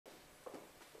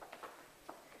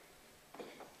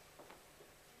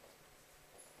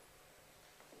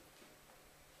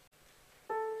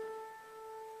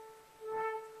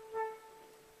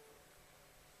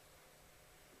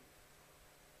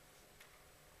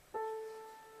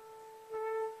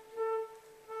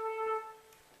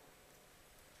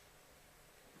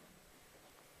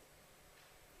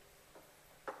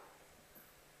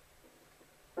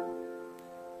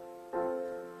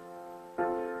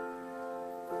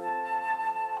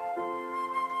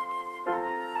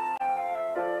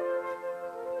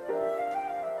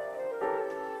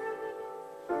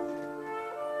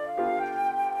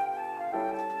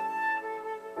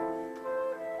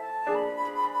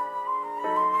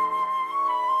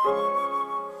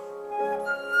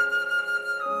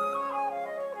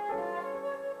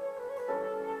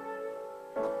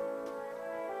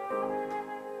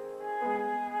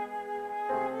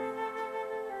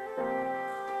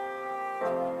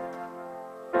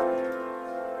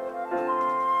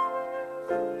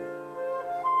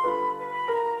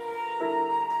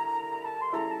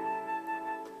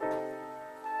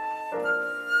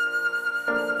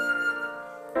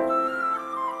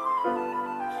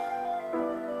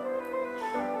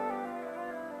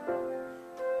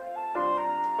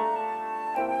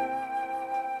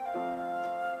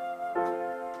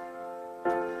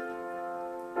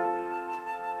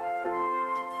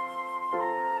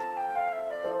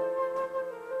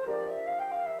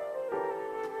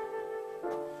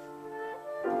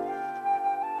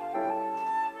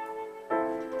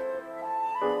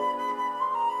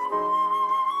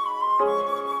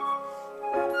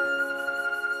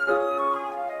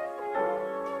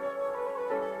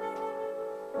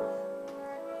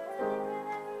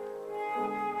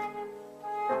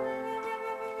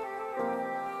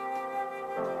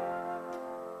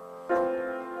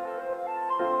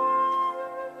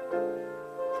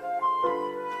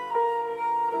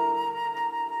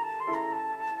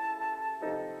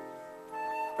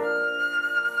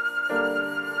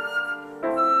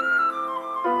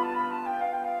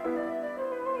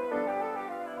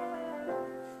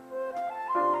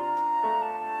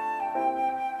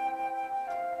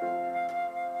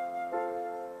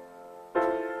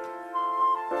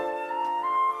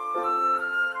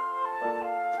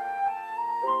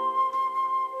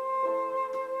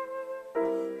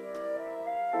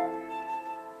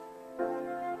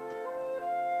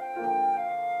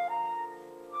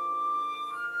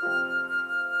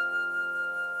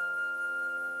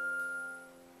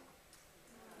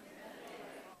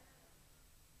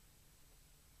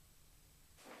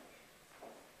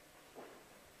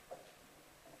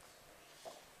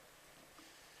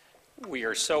We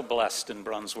are so blessed in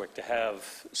Brunswick to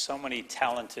have so many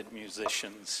talented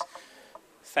musicians.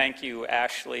 Thank you,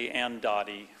 Ashley and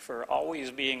Dottie, for always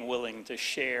being willing to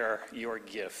share your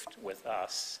gift with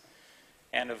us.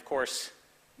 And of course,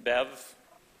 Bev,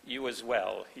 you as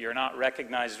well. You're not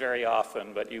recognized very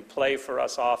often, but you play for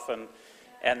us often,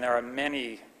 and there are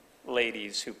many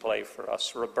ladies who play for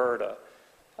us. Roberta,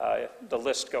 the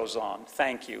list goes on.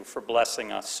 Thank you for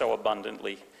blessing us so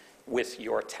abundantly with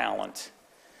your talent.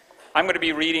 I'm going to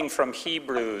be reading from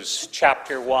Hebrews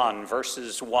chapter 1,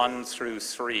 verses 1 through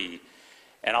 3.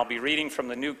 And I'll be reading from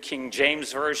the New King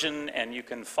James Version, and you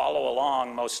can follow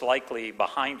along most likely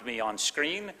behind me on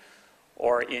screen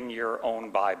or in your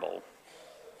own Bible.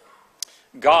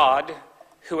 God,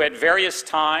 who at various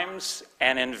times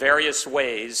and in various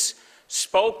ways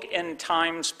spoke in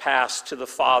times past to the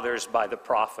fathers by the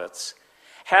prophets,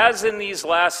 has in these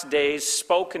last days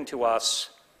spoken to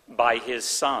us by his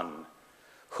Son,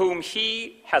 whom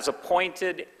he has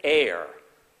appointed heir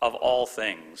of all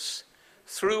things,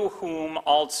 through whom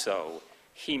also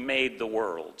he made the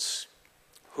worlds,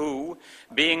 who,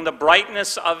 being the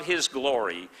brightness of his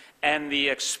glory and the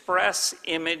express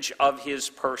image of his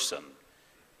person,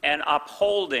 and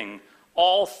upholding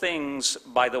all things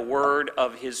by the word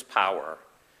of his power,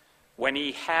 when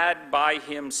he had by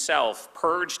himself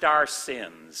purged our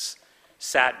sins,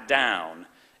 sat down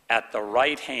at the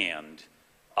right hand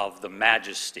of the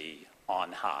Majesty on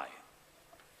high.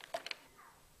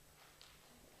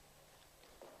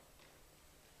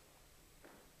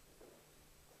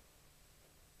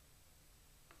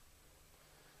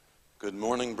 Good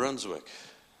morning, Brunswick.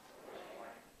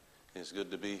 It's good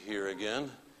to be here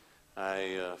again. I,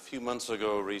 a few months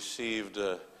ago, received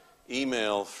an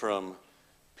email from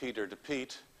Peter to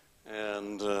Pete,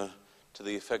 and to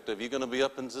the effect of, "You going to be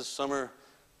up in this summer?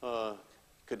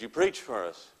 Could you preach for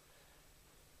us?"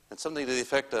 And something to the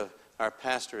effect of, "Our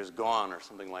pastor is gone," or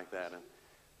something like that. And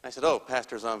I said, "Oh,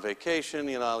 pastor's on vacation,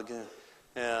 you know."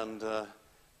 And I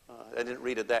didn't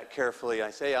read it that carefully.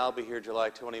 I say, "I'll be here July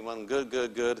 21.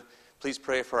 Good. Please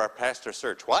pray for our pastor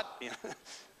search." What?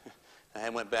 I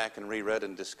went back and reread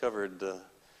and discovered a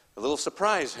little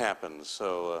surprise happened.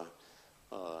 So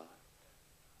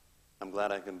I'm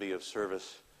glad I can be of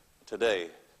service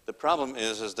today. The problem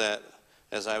is that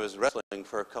as I was wrestling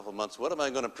for a couple months, what am I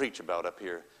going to preach about up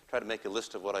here? Try to make a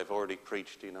list of what I've already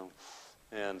preached,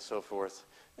 and so forth.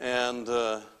 And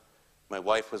my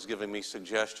wife was giving me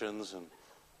suggestions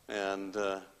and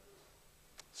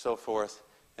so forth.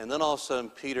 And then all of a sudden,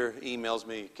 Peter emails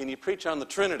me, "Can you preach on the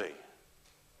Trinity?"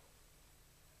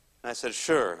 And I said,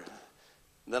 "Sure."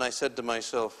 And then I said to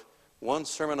myself, one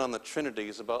sermon on the Trinity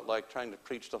is about like trying to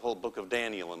preach the whole book of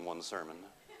Daniel in one sermon.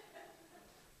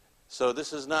 So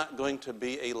this is not going to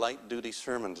be a light-duty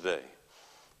sermon today.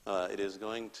 It is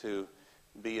going to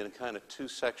be in kind of two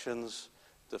sections.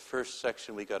 The first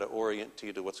section, we got to orient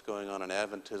you to what's going on in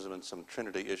Adventism and some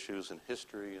Trinity issues and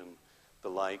history and the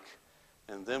like.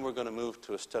 And then we're going to move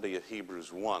to a study of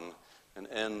Hebrews 1 and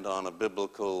end on a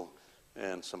biblical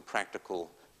and some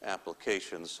practical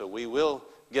applications. So we will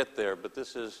get there, but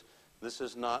this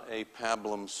is not a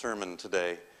pablum sermon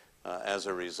today as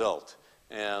a result.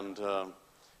 And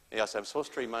yes, I'm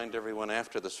supposed to remind everyone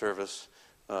after the service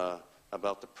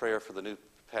about the prayer for the new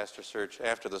pastor search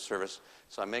after the service.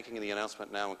 So I'm making the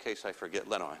announcement now in case I forget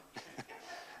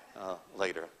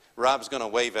later. Rob's going to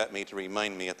wave at me to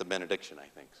remind me at the benediction, I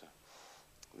think, so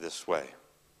this way.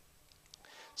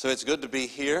 So it's good to be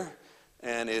here,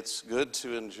 and it's good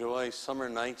to enjoy summer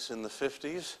nights in the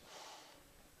 50s.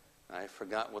 I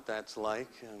forgot what that's like,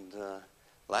 and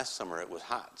last summer it was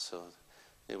hot, so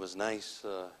it was nice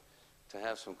to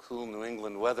have some cool New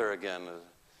England weather again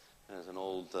as an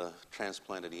old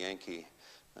transplanted Yankee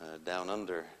down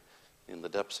under in the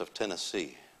depths of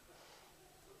Tennessee.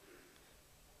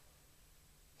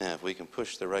 Now, if we can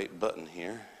push the right button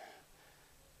here,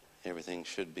 everything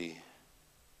should be...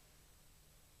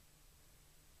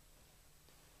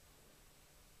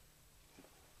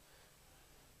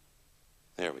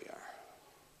 There we are.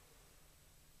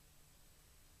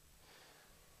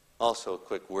 Also, a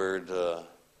quick word.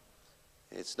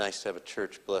 It's nice to have a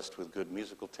church blessed with good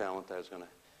musical talent. I was going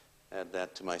to add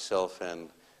that to myself. And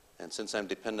since I'm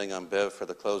depending on Bev for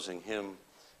the closing hymn,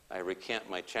 I recant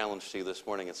my challenge to you this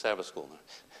morning at Sabbath school.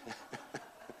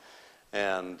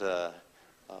 And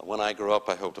when I grow up,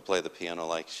 I hope to play the piano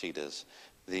like she does.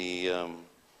 The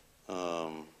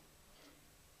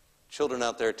children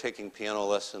out there taking piano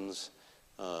lessons,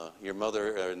 your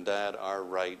mother and dad are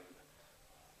right.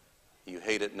 You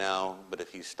hate it now, but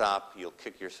if you stop, you'll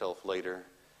kick yourself later.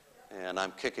 And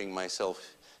I'm kicking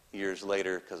myself years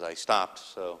later because I stopped.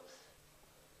 So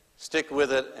stick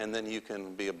with it, and then you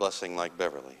can be a blessing like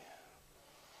Beverly.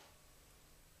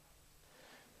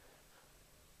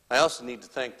 I also need to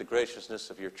thank the graciousness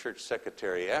of your church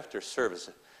secretary. After service,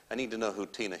 I need to know who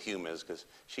Tina Hume is, because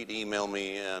she'd email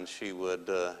me and she would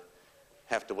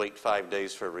have to wait 5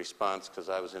 days for a response because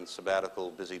I was in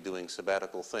sabbatical, busy doing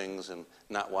sabbatical things and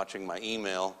not watching my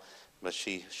email. But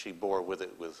she bore with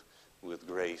it with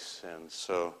grace. And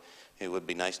so it would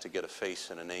be nice to get a face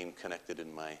and a name connected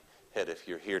in my head if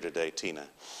you're here today, Tina,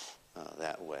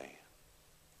 that way.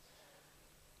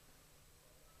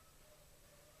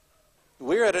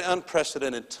 We're at an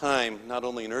unprecedented time, not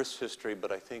only in Earth's history,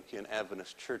 but I think in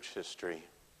Adventist church history.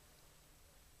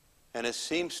 And it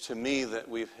seems to me that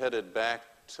we've headed back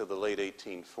to the late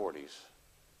 1840s.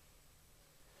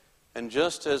 And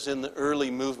just as in the early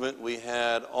movement we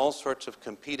had all sorts of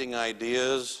competing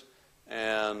ideas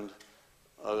and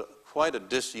quite a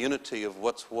disunity of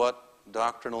what's what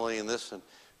doctrinally and this, and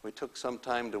we took some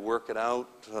time to work it out.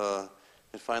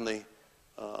 It finally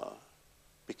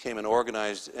became an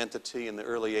organized entity in the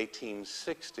early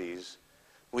 1860s.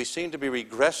 We seem to be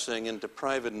regressing into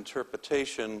private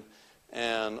interpretation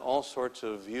and all sorts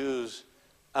of views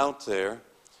out there.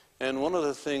 And one of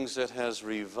the things that has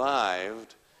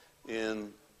revived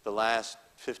in the last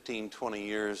 15, 20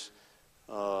 years,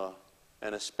 and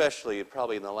especially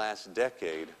probably in the last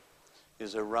decade,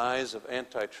 is a rise of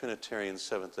anti-Trinitarian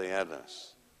Seventh-day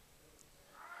Adventists.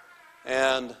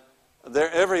 And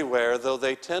they're everywhere, though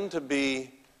they tend to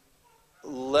be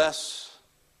less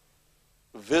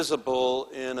visible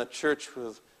in a church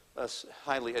with a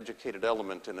highly educated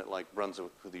element in it, like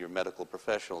Brunswick with your medical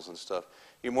professionals and stuff.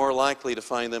 You're more likely to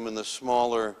find them in the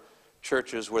smaller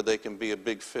churches where they can be a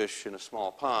big fish in a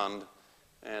small pond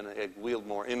and wield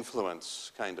more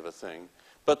influence, kind of a thing.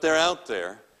 But they're out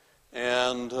there.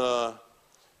 And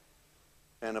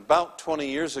about 20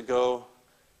 years ago,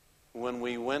 when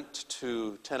we went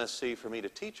to Tennessee for me to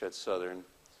teach at Southern,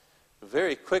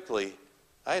 very quickly,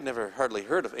 I had never hardly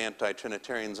heard of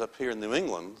anti-Trinitarians up here in New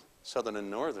England, Southern and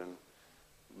Northern.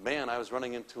 Man, I was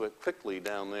running into it quickly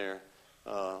down there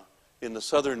in the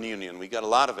Southern Union. We got a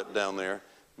lot of it down there.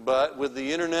 But with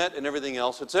the internet and everything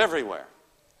else, it's everywhere.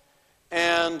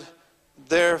 And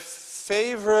their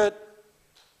favorite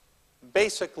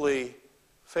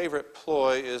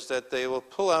ploy is that they will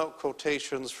pull out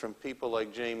quotations from people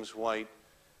like James White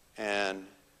and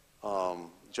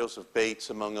Joseph Bates,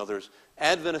 among others,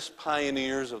 Adventist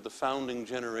pioneers of the founding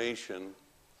generation,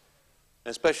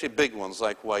 especially big ones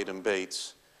like White and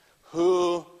Bates,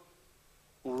 who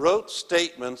wrote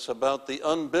statements about the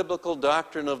unbiblical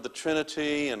doctrine of the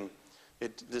Trinity and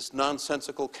this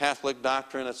nonsensical Catholic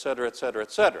doctrine, etc., etc.,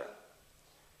 etc.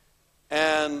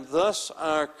 And thus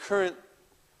our current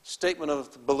statement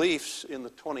of beliefs in the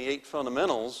 28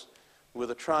 fundamentals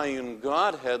with a triune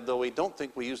Godhead, though we don't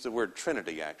think we use the word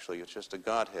Trinity, actually. It's just a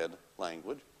Godhead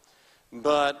language.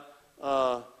 But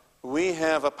we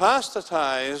have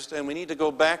apostatized, and we need to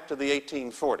go back to the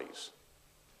 1840s.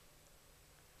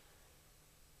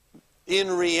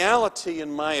 In reality,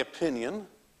 in my opinion,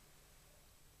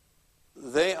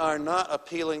 they are not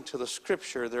appealing to the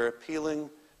Scripture. They're appealing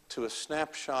to a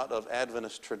snapshot of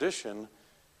Adventist tradition,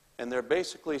 and they're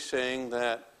basically saying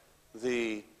that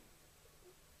the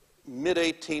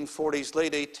mid-1840s,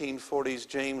 late 1840s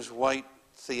James White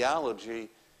theology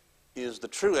is the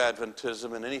true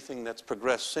Adventism, and anything that's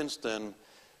progressed since then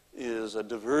is a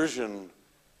diversion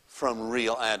from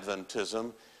real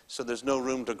Adventism, so there's no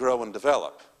room to grow and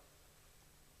develop.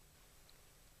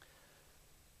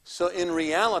 So in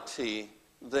reality,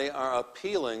 they are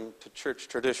appealing to church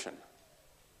tradition.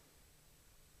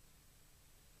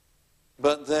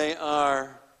 But they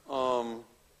are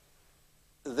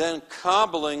then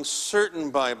cobbling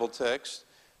certain Bible texts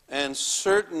and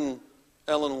certain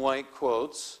Ellen White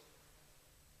quotes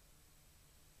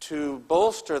to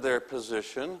bolster their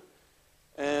position.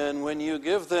 And when you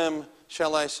give them,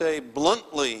 shall I say,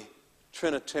 bluntly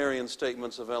Trinitarian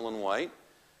statements of Ellen White,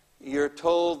 you're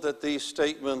told that these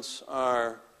statements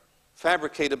are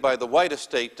fabricated by the White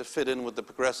estate to fit in with the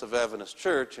Progressive Adventist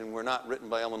Church and were not written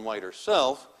by Ellen White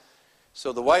herself.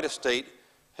 So the White estate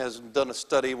has done a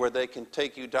study where they can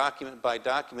take you document by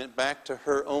document back to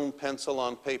her own pencil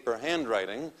on paper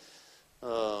handwriting,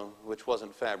 which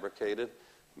wasn't fabricated.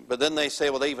 But then they say,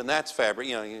 well, even that's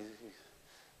fabricated.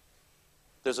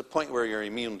 There's a point where you're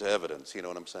immune to evidence, you know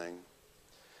what I'm saying?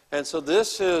 And so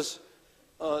this is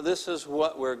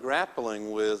what we're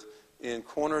grappling with in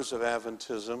corners of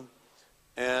Adventism,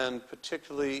 and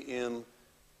particularly in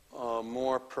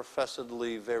more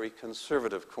professedly very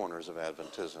conservative corners of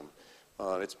Adventism.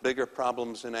 It's bigger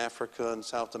problems in Africa and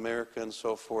South America and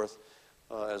so forth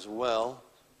as well.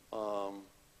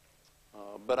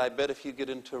 But I bet if you get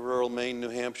into rural Maine, New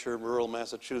Hampshire, rural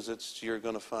Massachusetts, you're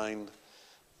going to find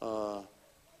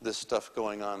this stuff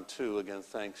going on too, again,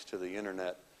 thanks to the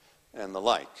internet and the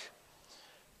like.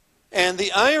 And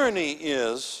the irony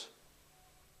is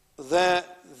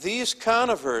that these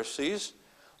controversies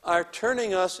are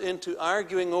turning us into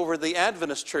arguing over the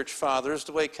Adventist church fathers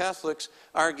the way Catholics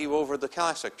argue over the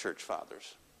classic church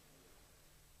fathers.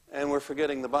 And we're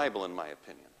forgetting the Bible, in my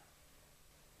opinion,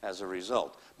 as a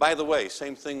result. By the way,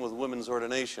 same thing with women's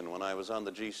ordination. When I was on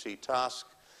the GC TOSC,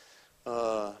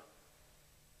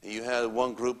 you had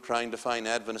one group trying to find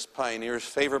Adventist pioneers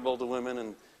favorable to women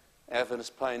and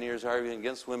Adventist pioneers arguing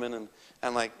against women. And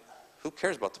I'm like, who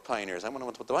cares about the pioneers? I want to know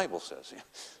what the Bible says.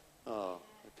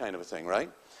 Kind of a thing, right?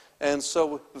 And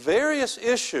so various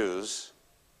issues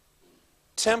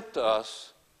tempt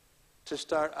us to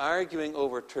start arguing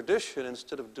over tradition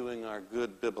instead of doing our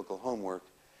good biblical homework.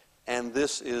 And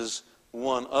this is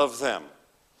one of them.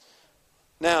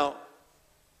 Now,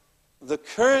 the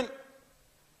current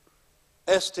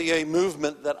SDA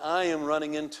movement that I am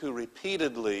running into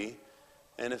repeatedly,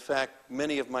 and in fact,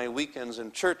 many of my weekends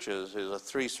in churches is a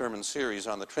 3-sermon series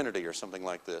on the Trinity or something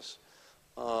like this.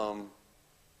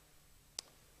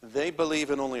 They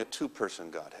believe in only a 2-person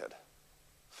Godhead,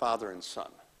 Father and Son.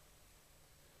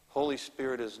 Holy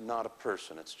Spirit is not a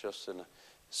person. It's just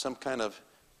some kind of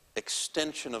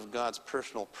extension of God's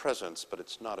personal presence, but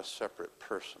it's not a separate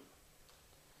person.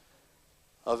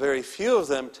 A very few of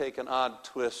them take an odd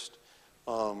twist,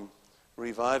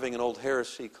 reviving an old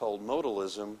heresy called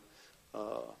modalism.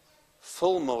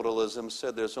 Full modalism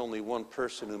said there's only one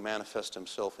person who manifests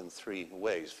himself in 3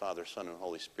 ways, Father, Son, and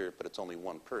Holy Spirit, but it's only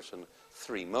one person,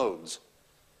 3 modes.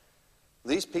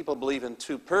 These people believe in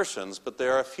 2 persons, but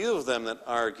there are a few of them that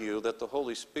argue that the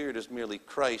Holy Spirit is merely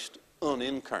Christ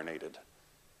unincarnated.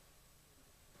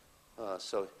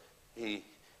 So he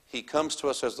comes to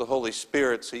us as the Holy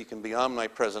Spirit so he can be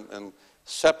omnipresent and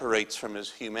separates from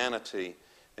his humanity.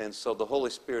 And so the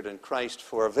Holy Spirit in Christ,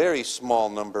 for a very small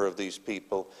number of these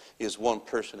people, is one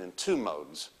person in 2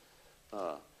 modes.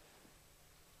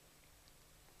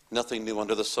 Nothing new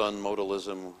under the sun.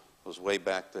 Modalism was way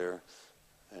back there.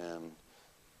 And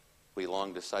we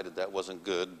long decided that wasn't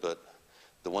good. But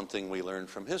the one thing we learned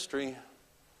from history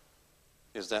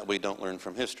is that we don't learn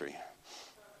from history.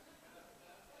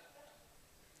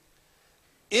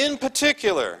 In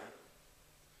particular,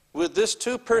 with this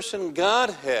 2-person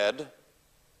Godhead,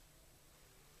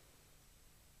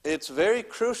 it's very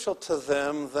crucial to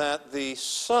them that the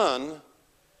Son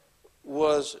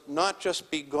was not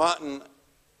just begotten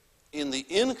in the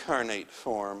incarnate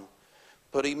form,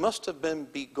 but he must have been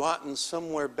begotten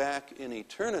somewhere back in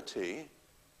eternity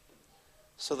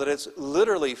so that it's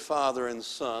literally Father and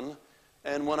Son.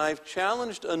 And when I've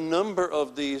challenged a number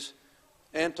of these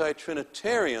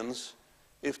anti-Trinitarians,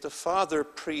 if the Father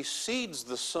precedes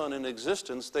the Son in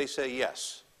existence, they say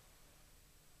yes.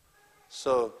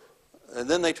 So, and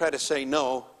then they try to say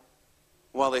no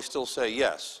while they still say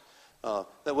yes.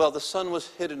 Well, the Son was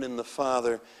hidden in the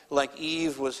Father, like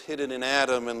Eve was hidden in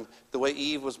Adam, and the way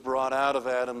Eve was brought out of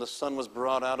Adam, the Son was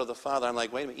brought out of the Father. I'm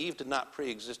like, wait a minute, Eve did not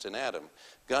pre-exist in Adam.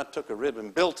 God took a rib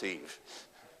and built Eve.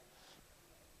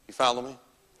 You follow me?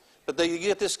 But you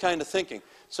get this kind of thinking.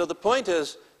 So the point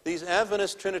is, these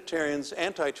Adventist Trinitarians,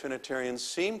 anti-Trinitarians,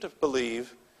 seem to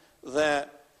believe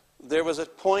that there was a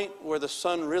point where the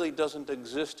Son really doesn't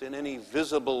exist in any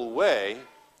visible way.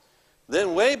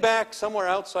 Then way back, somewhere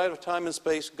outside of time and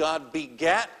space, God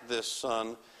begat this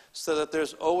Son so that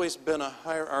there's always been a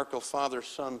hierarchical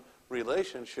father-son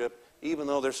relationship, even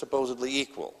though they're supposedly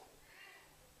equal.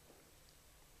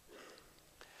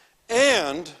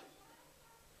 And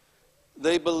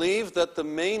they believe that the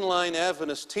mainline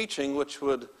Adventist teaching, which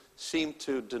would seem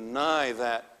to deny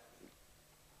that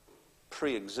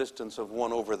pre-existence of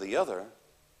one over the other,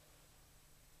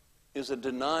 is a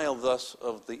denial thus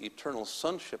of the eternal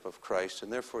sonship of Christ,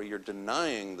 and therefore you're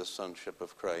denying the sonship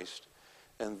of Christ,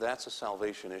 and that's a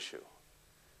salvation issue.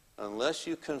 Unless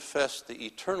you confess the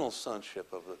eternal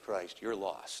sonship of the Christ, you're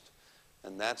lost.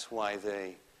 And that's why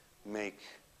they make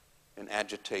and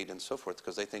agitate and so forth,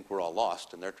 because they think we're all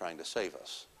lost and they're trying to save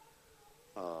us.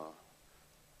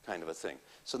 Kind of a thing.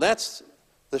 So that's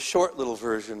the short little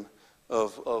version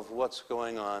of what's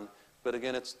going on. But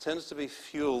again, it tends to be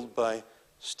fueled by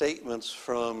statements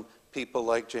from people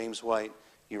like James White,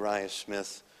 Uriah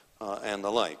Smith, and the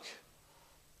like.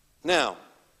 Now,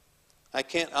 I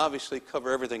can't obviously cover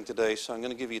everything today, so I'm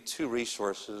going to give you two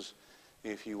resources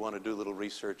if you want to do a little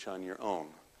research on your own.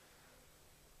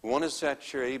 One is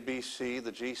at your ABC,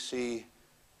 the GC,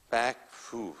 back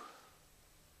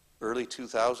early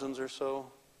 2000s or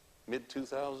so,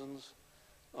 mid-2000s,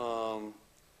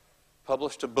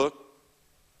 published a book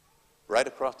right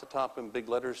across the top in big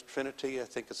letters, Trinity. I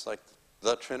think it's like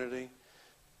The Trinity.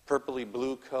 Purpley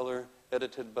blue color,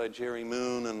 edited by Jerry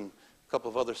Moon and a couple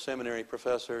of other seminary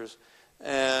professors.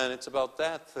 And it's about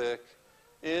that thick.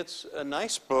 It's a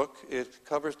nice book. It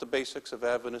covers the basics of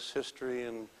Adventist history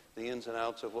and the ins and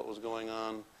outs of what was going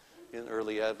on in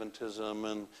early Adventism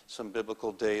and some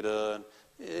biblical data.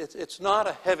 It's not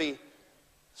a heavy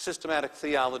systematic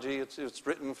theology. It's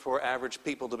written for average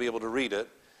people to be able to read it.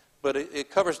 But it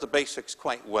covers the basics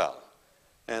quite well.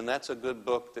 And that's a good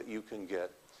book that you can get.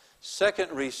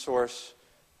 Second resource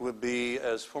would be,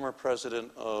 as former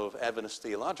president of Adventist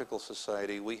Theological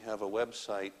Society, we have a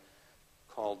website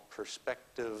called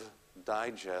Perspective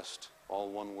Digest,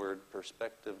 all one word,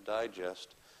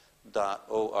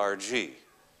 perspectivedigest.org.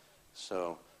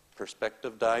 So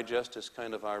Perspective Digest is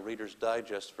kind of our Reader's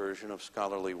Digest version of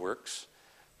scholarly works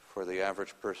for the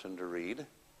average person to read.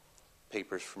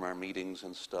 Papers from our meetings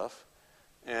and stuff.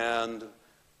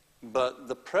 But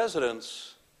the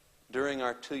presidents, during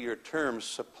our 2-year terms,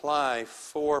 supply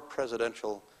 4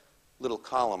 presidential little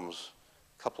columns,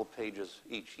 a couple pages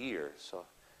each year. So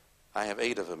I have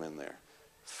 8 of them in there.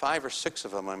 5 or 6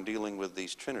 of them I'm dealing with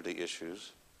these Trinity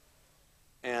issues.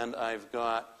 And I've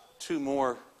got 2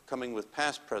 more coming with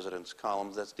past presidents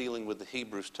columns that's dealing with the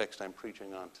Hebrews text I'm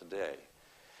preaching on today.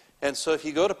 And so if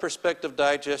you go to Perspective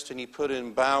Digest and you put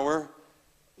in Bauer,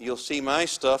 you'll see my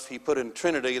stuff. You put in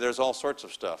Trinity, there's all sorts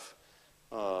of stuff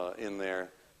in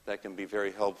there that can be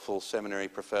very helpful, seminary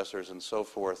professors and so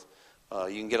forth.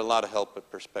 You can get a lot of help at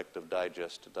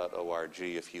perspectivedigest.org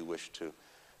if you wish to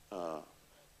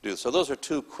do. So those are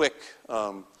 2 quick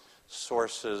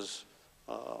sources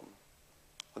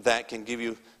that can give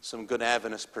you some good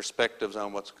Adventist perspectives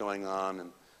on what's going on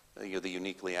and the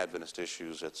uniquely Adventist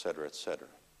issues, et cetera, et cetera.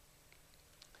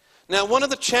 Now, one of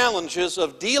the challenges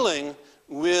of dealing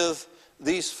with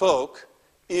these folk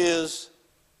is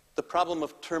the problem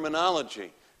of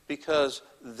terminology, because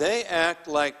they act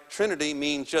like Trinity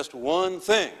means just one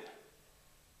thing.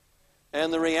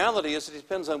 And the reality is it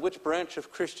depends on which branch of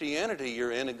Christianity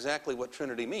you're in exactly what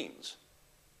Trinity means.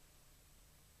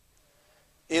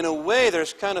 In a way,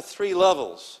 there's kind of 3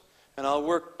 levels, and I'll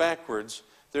work backwards.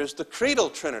 There's the creedal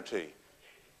Trinity,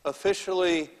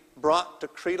 officially brought to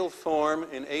creedal form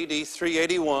in AD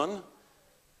 381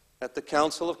 at the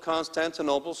Council of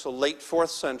Constantinople, so late 4th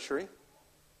century.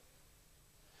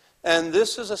 And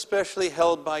this is especially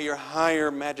held by your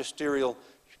higher magisterial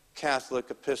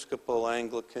Catholic, Episcopal,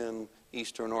 Anglican,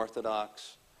 Eastern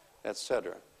Orthodox,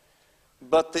 etc.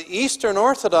 But the Eastern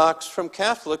Orthodox from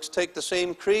Catholics take the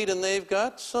same creed and they've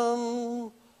got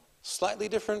some slightly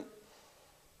different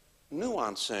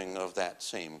nuancing of that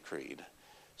same creed.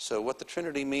 So what the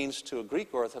Trinity means to a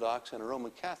Greek Orthodox and a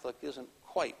Roman Catholic isn't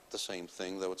quite the same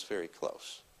thing, though it's very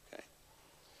close. Okay.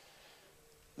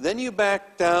 Then you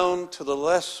back down to the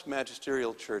less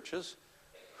magisterial churches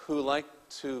who like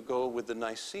to go with the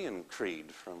Nicene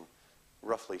Creed from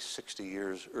roughly 60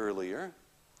 years earlier.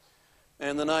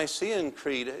 And the Nicene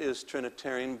Creed is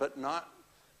Trinitarian, but not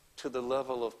to the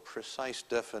level of precise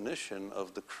definition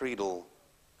of the creedal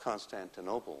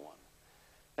Constantinople one.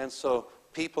 And so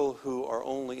people who are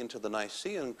only into the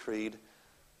Nicene Creed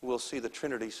will see the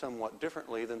Trinity somewhat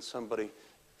differently than somebody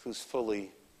who's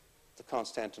fully the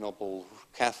Constantinople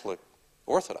Catholic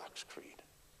Orthodox Creed.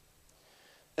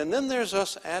 And then there's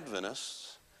us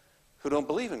Adventists who don't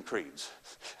believe in creeds.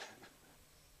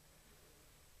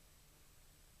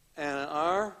 And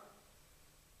our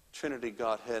Trinity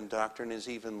Godhead doctrine is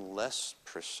even less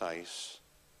precise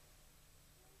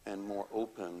and more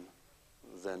open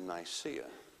than Nicaea.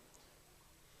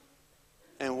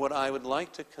 And what I would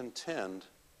like to contend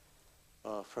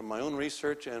from my own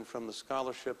research and from the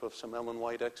scholarship of some Ellen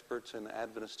White experts and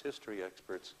Adventist history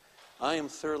experts, I am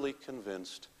thoroughly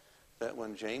convinced that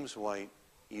when James White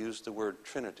used the word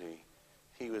Trinity,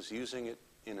 he was using it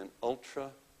in an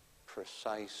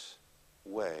ultra-precise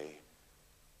way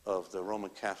of the Roman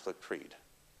Catholic Creed.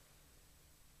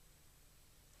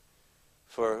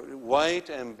 For White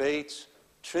and Bates,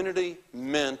 Trinity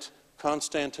meant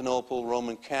Constantinople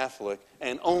Roman Catholic,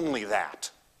 and only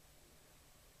that.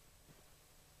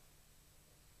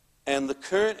 And the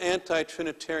current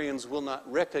anti-Trinitarians will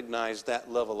not recognize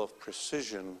that level of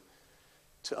precision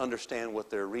to understand what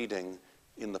they're reading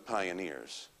in the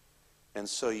pioneers. And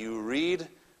so you read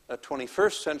a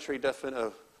 21st century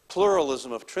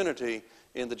pluralism of Trinity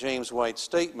in the James White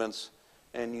statements,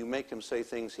 and you make him say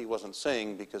things he wasn't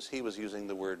saying because he was using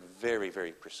the word very,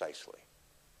 very precisely.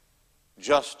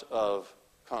 Just of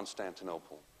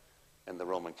Constantinople and the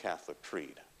Roman Catholic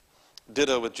Creed.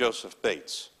 Ditto with Joseph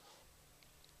Bates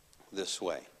this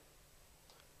way.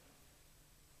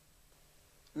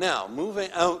 Now, moving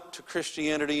out to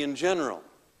Christianity in general.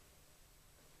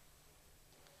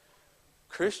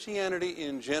 Christianity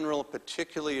in general,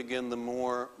 particularly, again, the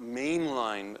more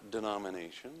mainline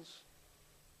denominations,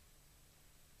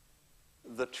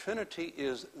 the Trinity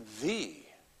is the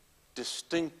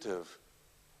distinctive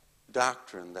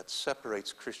doctrine that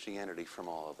separates Christianity from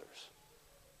all others.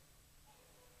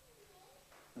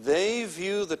 They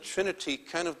view the Trinity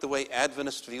kind of the way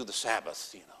Adventists view the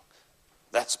Sabbath,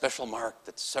 that special mark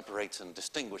that separates and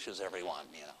distinguishes everyone,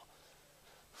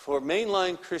 For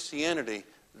mainline Christianity,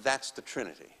 that's the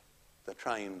Trinity, the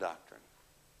triune doctrine.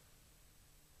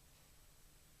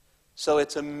 So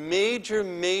it's a major,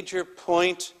 major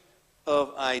point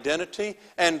of identity.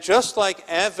 And just like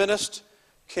Adventists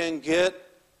can get,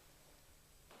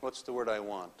 what's the word I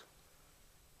want?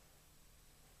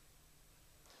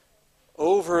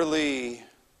 Overly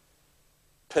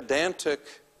pedantic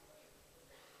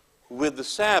with the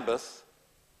Sabbath,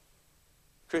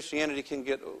 Christianity can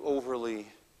get overly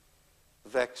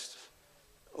vexed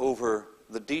over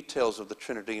the details of the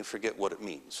Trinity and forget what it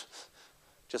means.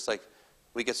 Just like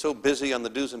we get so busy on the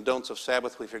do's and don'ts of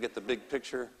Sabbath, we forget the big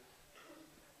picture.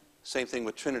 Same thing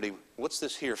with Trinity. What's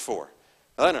this here for?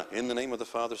 I don't know, in the name of the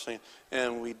Father, Son,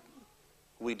 and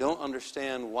we don't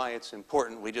understand why it's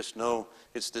important. We just know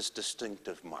it's this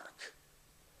distinctive mark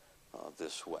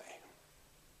this way.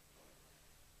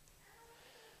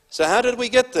 So how did we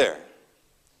get there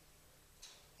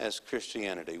as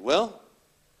Christianity? Well,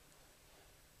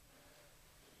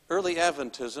 early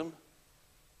Adventism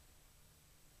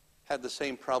had the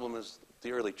same problem as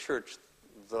the early church,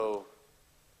 though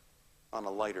on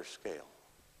a lighter scale.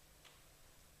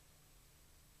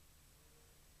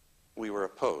 We were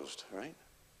opposed, right?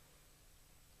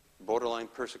 Borderline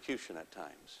persecution at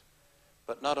times,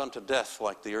 but not unto death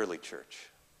like the early church.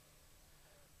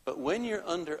 But when you're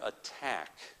under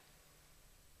attack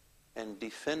and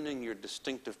defending your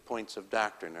distinctive points of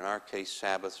doctrine, in our case,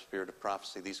 Sabbath, spirit of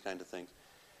prophecy, these kind of things,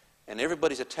 and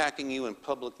everybody's attacking you in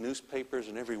public newspapers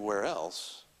and everywhere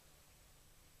else,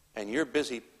 and you're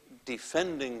busy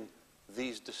defending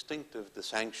these distinctive, the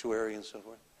sanctuary and so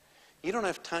forth, you don't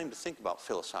have time to think about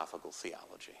philosophical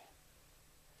theology.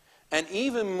 And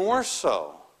even more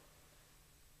so,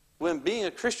 when being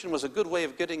a Christian was a good way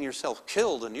of getting yourself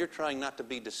killed and you're trying not to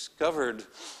be discovered,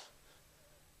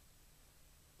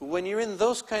 when you're in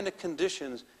those kind of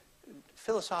conditions,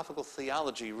 philosophical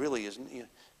theology really isn't,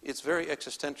 it's very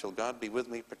existential. God be with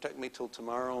me, protect me till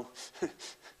tomorrow.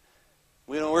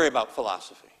 We don't worry about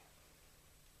philosophy.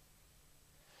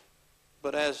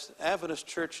 But as Adventist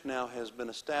Church now has been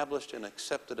established and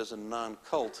accepted as a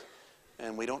non-cult,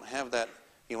 And we don't have that.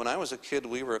 When I was a kid,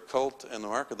 we were a cult, and the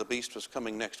mark of the beast was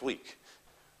coming next week.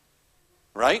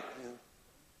 Right? Yeah.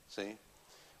 See?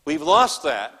 We've lost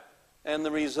that, and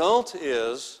the result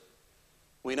is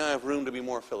we now have room to be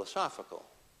more philosophical.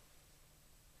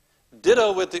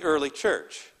 Ditto with the early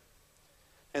church.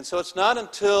 And so it's not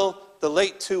until the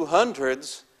late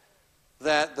 200s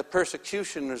that the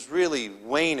persecution is really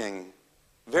waning,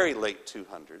 very late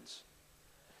 200s.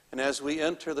 And as we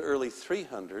enter the early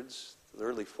 300s, the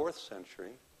early 4th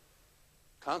century,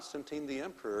 Constantine the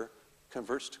Emperor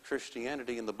converts to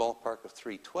Christianity in the ballpark of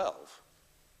 312.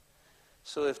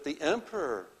 So if the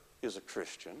emperor is a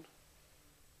Christian,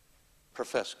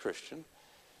 professed Christian,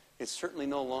 it's certainly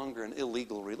no longer an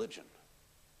illegal religion.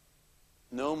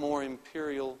 No more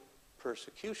imperial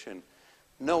persecution.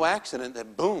 No accident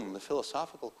that, boom, the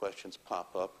philosophical questions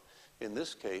pop up, in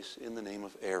this case, in the name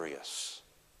of Arius.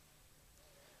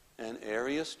 And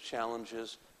Arius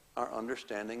challenges our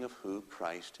understanding of who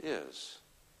Christ is.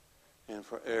 And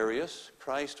for Arius,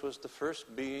 Christ was the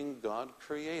first being God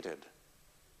created.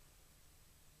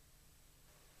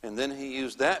 And then he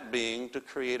used that being to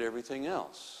create everything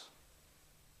else.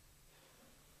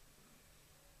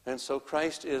 And so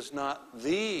Christ is not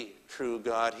the true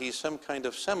God. He's some kind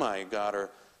of semi-God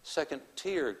or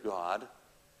second-tier God,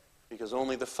 because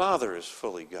only the Father is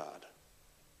fully God.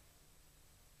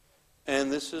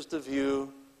 And this is the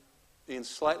view in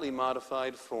slightly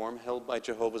modified form held by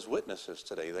Jehovah's Witnesses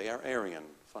today. They are Arian,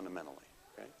 fundamentally.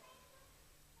 Okay?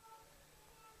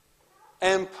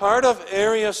 And part of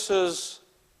Arius's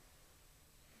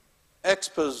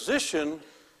exposition,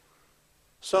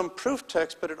 some proof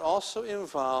text, but it also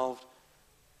involved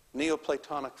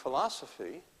Neoplatonic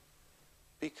philosophy,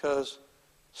 because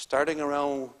starting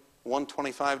around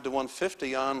 125 to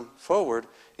 150 on forward,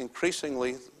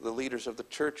 increasingly the leaders of the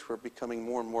church were becoming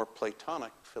more and more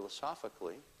Platonic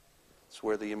philosophically. It's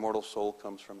where the immortal soul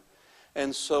comes from.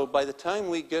 And so by the time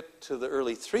we get to the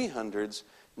early 300s,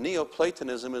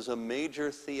 Neoplatonism is a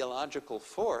major theological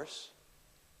force,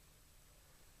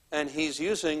 and he's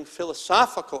using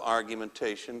philosophical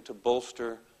argumentation to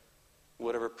bolster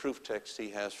whatever proof text he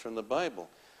has from the Bible.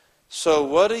 So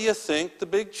what do you think the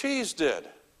big cheese did?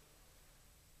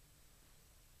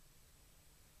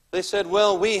 They said,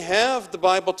 well, we have the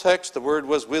Bible text, the Word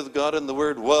was with God and the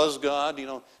Word was God,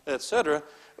 etc.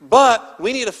 But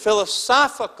we need a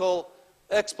philosophical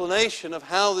explanation of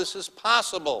how this is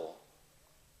possible.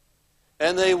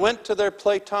 And they went to their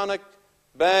Platonic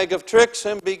bag of tricks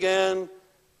and began.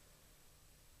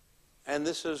 And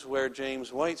this is where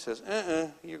James White says,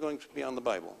 you're going beyond the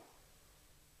Bible.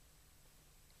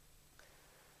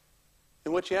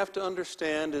 And what you have to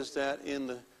understand is that in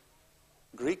the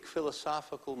Greek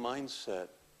philosophical mindset,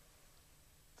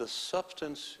 the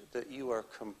substance that you are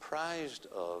comprised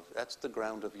of, that's the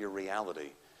ground of your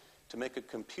reality. To make a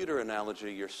computer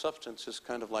analogy, your substance is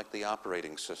kind of like the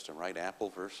operating system, right? Apple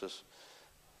versus,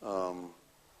 I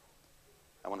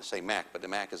want to say Mac, but the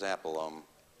Mac is Apple.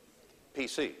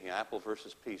 PC, Apple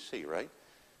versus PC, right?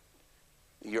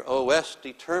 Your OS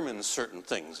determines certain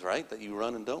things, right, that you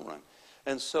run and don't run.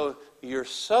 And so your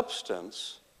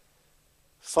substance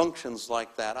functions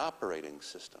like that operating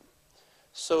system.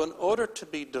 So in order to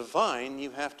be divine,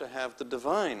 you have to have the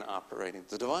divine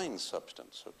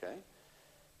substance, okay?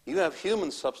 You have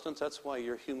human substance, that's why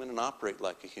you're human and operate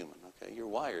like a human, okay? You're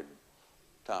wired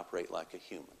to operate like a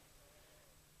human.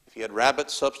 If you had rabbit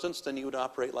substance, then you would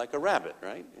operate like a rabbit,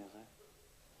 right?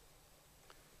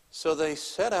 So they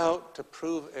set out to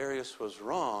prove Arius was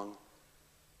wrong,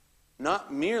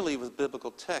 not merely with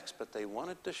biblical text, but they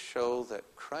wanted to show that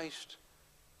Christ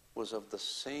was of the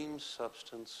same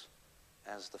substance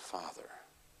as the Father.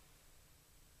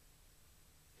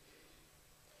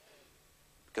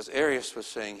 Because Arius was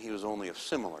saying he was only of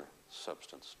similar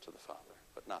substance to the Father,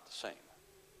 but not the same.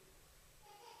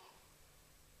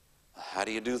 How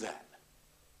do you do that?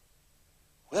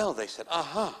 Well, they said,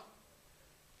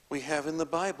 we have in the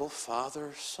Bible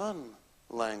Father-Son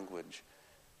language.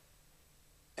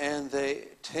 And they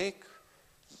take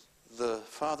the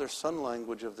Father-Son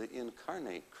language of the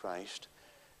incarnate Christ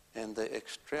and they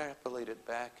extrapolate it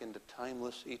back into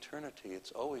timeless eternity.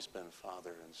 It's always been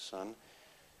Father and Son.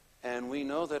 And we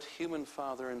know that human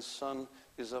Father and Son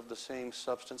is of the same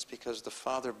substance because the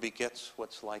Father begets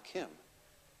what's like Him.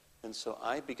 And so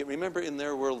I beget. Remember, in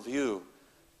their worldview,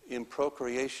 in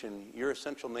procreation, your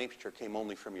essential nature came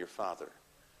only from your father.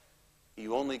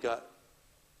 You only got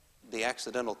the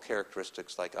accidental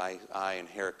characteristics like eye and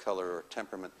hair color or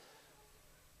temperament.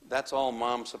 That's all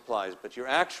mom supplies, but your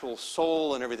actual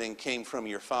soul and everything came from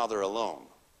your father alone.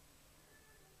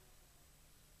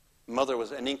 Mother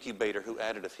was an incubator who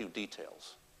added a few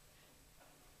details.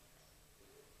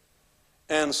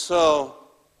 And so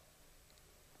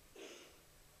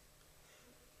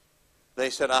they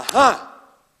said, aha!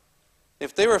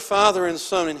 If they were Father and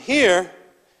Son in here,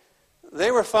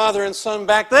 they were Father and Son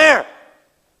back there.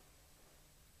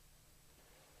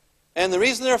 And the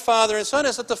reason they're Father and Son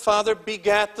is that the Father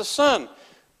begat the Son.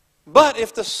 But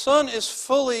if the Son is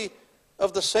fully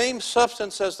of the same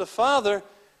substance as the Father,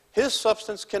 His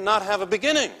substance cannot have a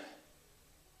beginning.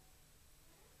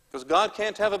 Because God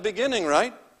can't have a beginning,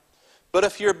 right? But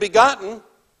if you're begotten,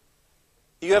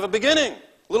 you have a beginning.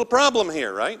 Little problem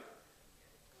here, right?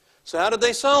 So how did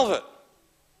they solve it?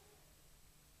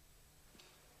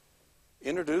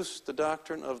 Introduced the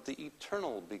doctrine of the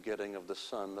eternal begetting of the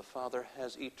Son. The Father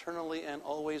has eternally and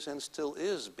always and still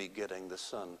is begetting the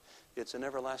Son. It's an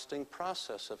everlasting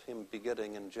process of Him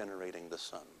begetting and generating the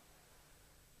Son.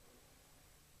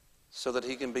 So that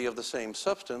He can be of the same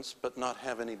substance but not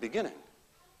have any beginning.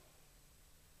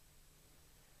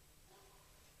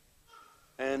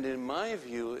 And in my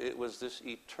view, it was this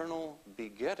eternal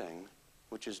begetting,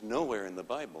 which is nowhere in the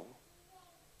Bible,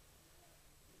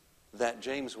 that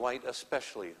James White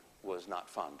especially was not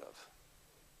fond of.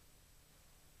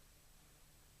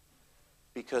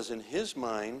 Because in his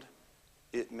mind,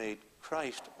 it made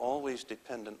Christ always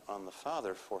dependent on the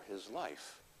Father for His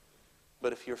life.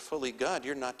 But if you're fully God,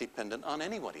 you're not dependent on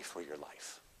anybody for your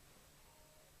life.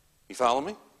 You follow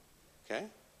me? Okay?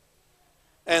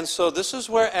 And so this is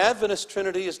where Adventist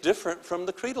Trinity is different from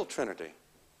the creedal Trinity.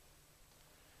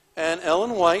 And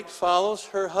Ellen White follows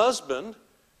her husband.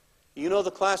 You know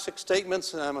the classic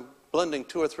statements, and I'm blending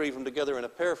two or three of them together in a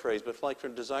paraphrase, but like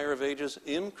from Desire of Ages,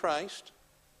 in Christ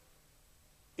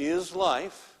is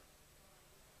life,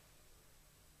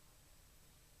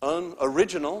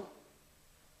 original,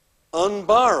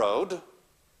 unborrowed.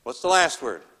 What's the last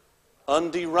word?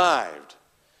 Underived.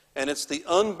 And it's the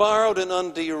unborrowed and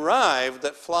underived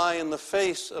that fly in the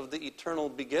face of the eternal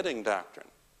begetting doctrine.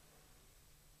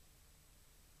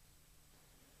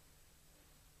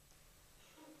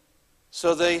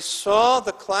 So they saw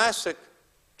the classic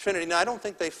Trinity. Now, I don't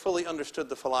think they fully understood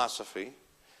the philosophy,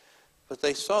 but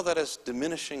they saw that as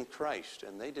diminishing Christ,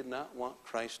 and they did not want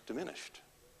Christ diminished.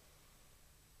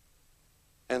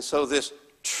 And so this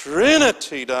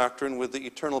Trinity doctrine with the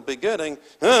eternal begetting,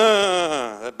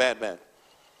 bad.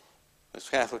 It's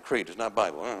Catholic creed, it's not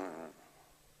Bible.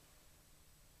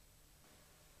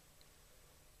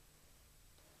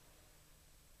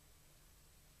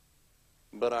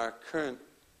 But our current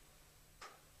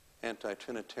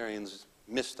anti-Trinitarians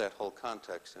miss that whole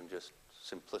context and just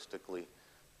simplistically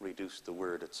reduce the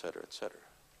word, etc., etc.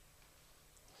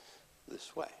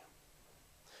 This way.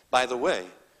 By the way,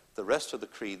 the rest of the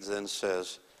creed then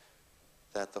says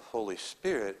that the Holy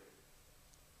Spirit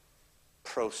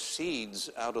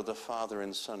proceeds out of the Father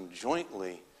and Son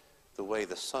jointly the way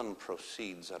the Son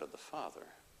proceeds out of the Father.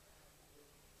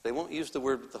 They won't use the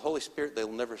word the Holy Spirit,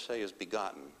 they'll never say is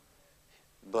begotten.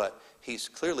 But He's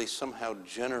clearly somehow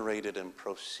generated and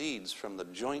proceeds from the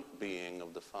joint being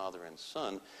of the Father and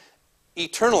Son,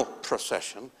 eternal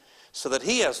procession, so that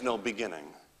He has no beginning.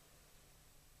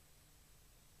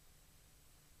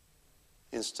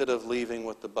 Instead of leaving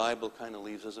what the Bible kind of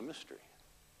leaves as a mystery.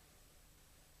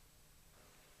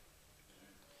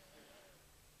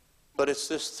 But it's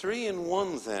this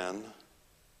 3-in-1 then,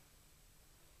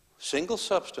 single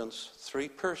substance, 3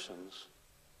 persons,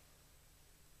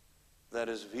 that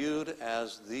is viewed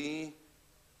as the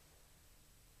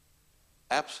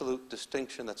absolute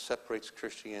distinction that separates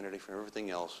Christianity from everything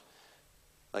else.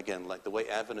 Again, like the way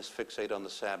Adventists fixate on the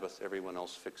Sabbath, everyone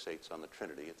else fixates on the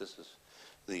Trinity. This is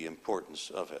the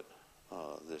importance of it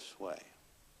this way.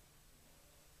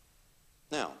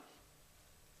 Now,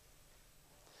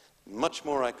 much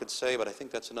more I could say, but I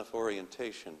think that's enough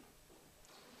orientation.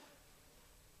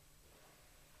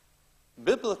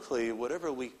 Biblically,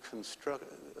 whatever we construct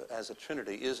as a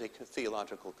Trinity is a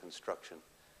theological construction.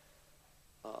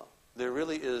 There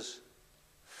really is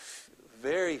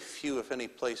very few, if any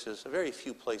places, very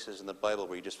few places in the Bible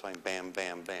where you just find bam,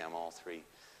 bam, bam, all 3.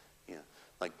 You know,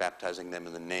 like baptizing them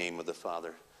in the name of the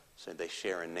Father, saying they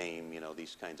share a name,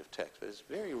 these kinds of texts. But it's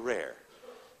very rare.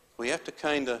 We have to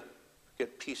kind of get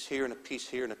a piece here and a piece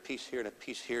here and a piece here and a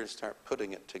piece here and start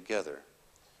putting it together.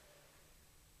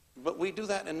 But we do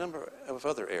that in a number of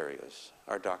other areas.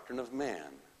 Our doctrine of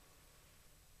man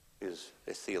is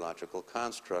a theological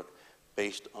construct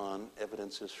based on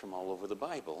evidences from all over the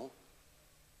Bible.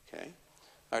 Okay?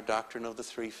 Our doctrine of the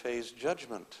 3-phase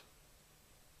judgment.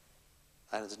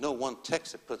 And there's no one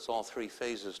text that puts all 3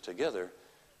 phases together.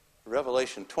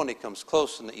 Revelation 20 comes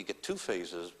close in that you get 2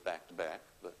 phases back to back.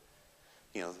 But,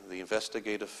 the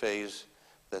investigative phase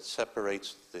that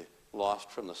separates the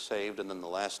lost from the saved, and then the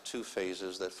last two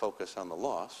phases that focus on the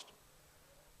lost,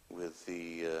 with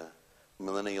the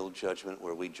millennial judgment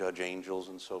where we judge angels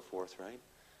and so forth, right?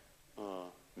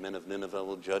 Men of Nineveh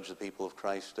will judge the people of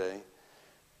Christ's day.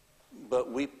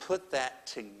 But we put that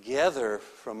together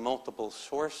from multiple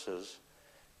sources,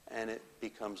 and it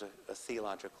becomes a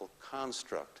theological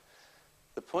construct.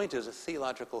 The point is, a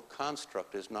theological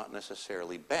construct is not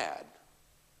necessarily bad.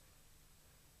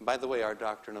 By the way, our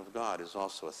doctrine of God is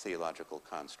also a theological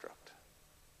construct.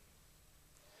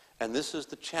 And this is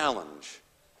the challenge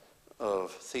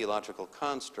of theological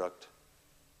construct.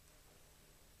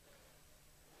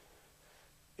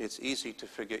 It's easy to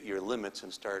forget your limits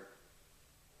and start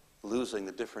losing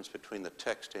the difference between the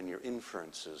text and your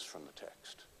inferences from the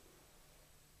text.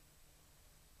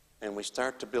 And we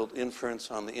start to build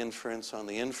inference on the inference on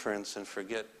the inference and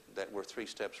forget that we're 3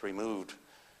 steps removed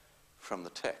from the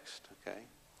text, okay?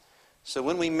 So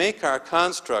when we make our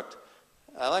construct,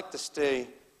 I like to stay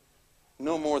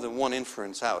no more than one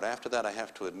inference out. After that, I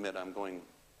have to admit I'm going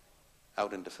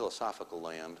out into philosophical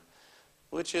land,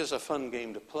 which is a fun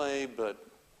game to play, but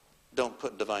don't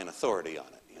put divine authority on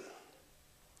it, you know.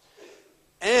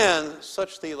 And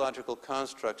such theological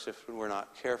constructs, if we're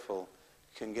not careful,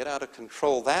 can get out of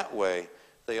control that way.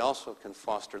 They also can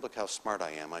foster, look how smart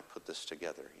I am, I put this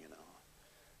together, you know,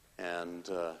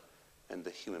 and the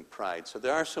human pride. So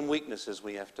there are some weaknesses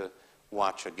we have to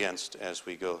watch against as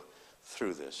we go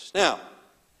through this. Now,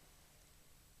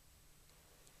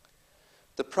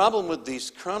 the problem with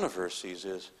these controversies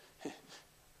is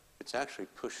it's actually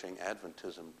pushing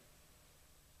Adventism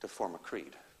to form a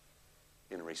creed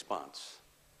in response,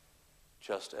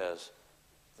 just as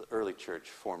the early church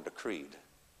formed a creed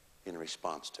in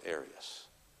response to Arius.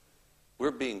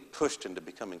 We're being pushed into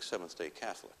becoming Seventh-day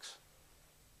Catholics,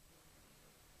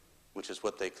 which is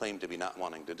what they claim to be not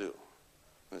wanting to do.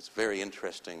 And it's a very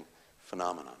interesting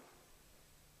phenomenon.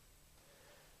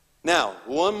 Now,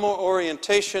 one more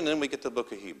orientation, then we get to the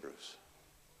book of Hebrews.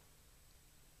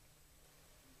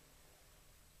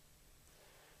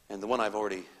 And the one I've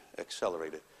already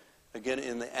accelerated. Again,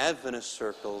 in the Adventist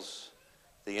circles,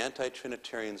 the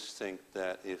anti-Trinitarians think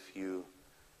that if you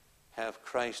have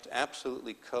Christ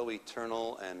absolutely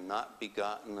co-eternal and not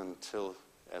begotten until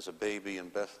as a baby in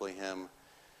Bethlehem,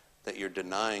 that you're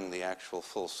denying the actual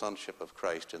full sonship of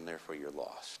Christ, and therefore you're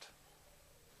lost.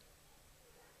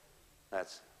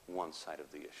 That's one side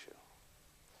of the issue.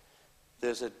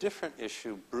 There's a different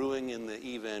issue brewing in the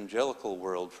evangelical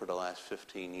world for the last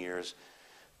 15 years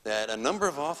that a number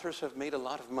of authors have made a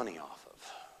lot of money off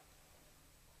of.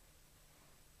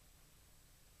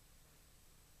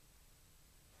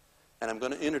 And I'm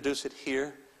going to introduce it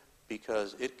here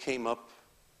because it came up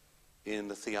in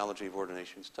the Theology of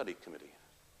Ordination Study Committee.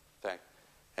 In fact,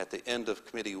 at the end of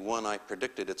Committee 1, I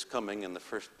predicted its coming, and the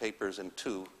first papers in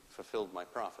 2 fulfilled my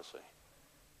prophecy.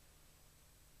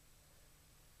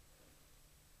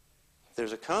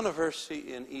 There's a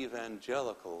controversy in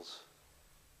evangelicals,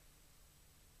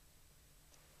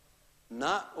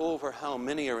 not over how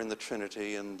many are in the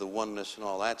Trinity and the oneness and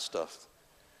all that stuff.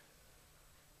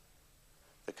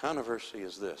 The controversy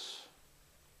is this: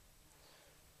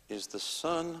 is the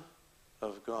Son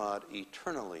of God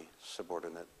eternally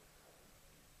subordinate,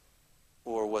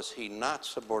 or was he not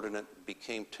subordinate,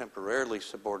 became temporarily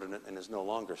subordinate, and is no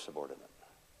longer subordinate?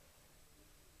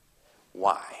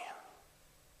 Why?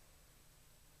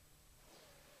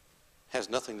 Has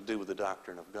nothing to do with the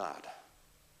doctrine of God.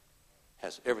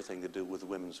 Has everything to do with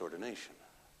women's ordination.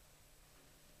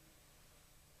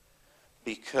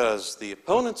 Because the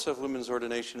opponents of women's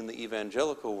ordination in the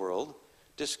evangelical world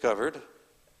discovered,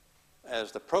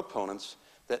 as the proponents,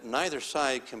 that neither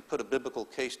side can put a biblical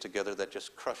case together that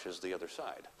just crushes the other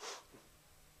side.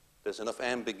 There's enough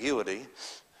ambiguity,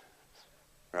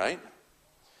 right?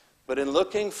 But in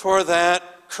looking for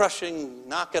that crushing,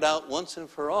 knock it out once and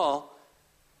for all,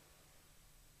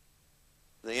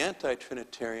 the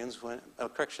anti-Trinitarians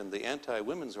the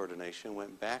anti-women's ordination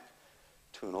went back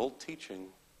to an old teaching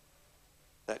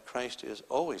that Christ has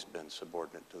always been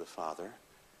subordinate to the Father,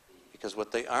 because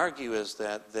what they argue is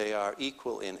that they are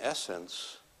equal in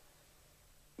essence,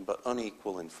 but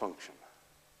unequal in function.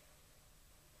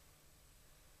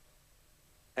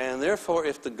 And therefore,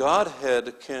 if the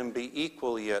Godhead can be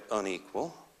equal yet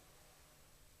unequal,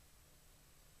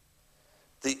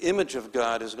 the image of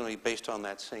God is going to be based on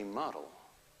that same model.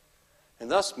 And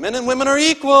thus, men and women are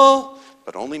equal,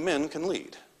 but only men can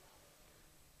lead.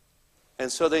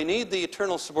 And so they need the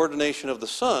eternal subordination of the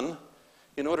Son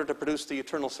in order to produce the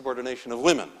eternal subordination of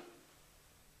women.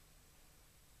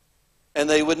 And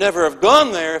they would never have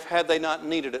gone there had they not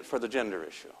needed it for the gender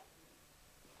issue.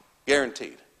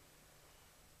 Guaranteed.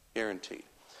 Guaranteed.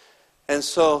 And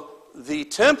so the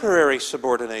temporary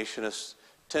subordinationists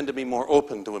tend to be more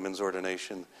open to women's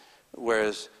ordination,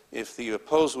 whereas if you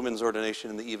oppose women's ordination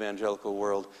in the evangelical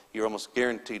world, you're almost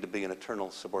guaranteed to be an eternal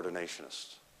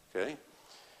subordinationist. Okay?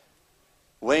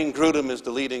 Wayne Grudem is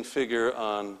the leading figure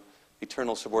on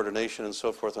eternal subordination and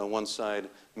so forth on one side.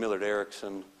 Millard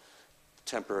Erickson,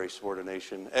 temporary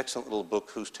subordination. Excellent little book,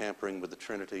 Who's Tampering with the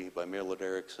Trinity by Millard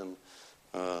Erickson.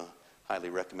 Highly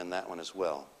recommend that one as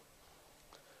well.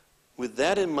 With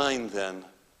that in mind then,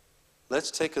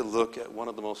 let's take a look at one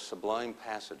of the most sublime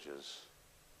passages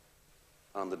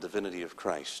on the divinity of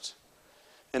Christ.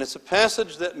 And it's a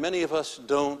passage that many of us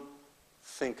don't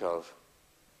think of.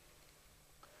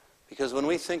 Because when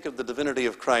we think of the divinity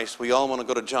of Christ, we all want to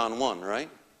go to John 1, right?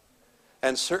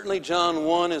 And certainly John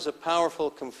 1 is a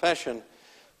powerful confession,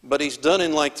 but he's done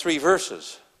in like 3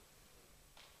 verses.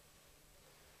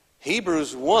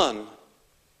 Hebrews 1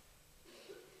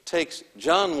 takes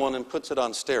John 1 and puts it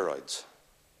on steroids.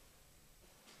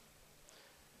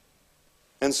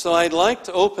 And so I'd like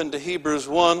to open to Hebrews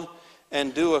 1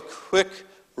 and do a quick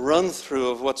run-through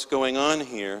of what's going on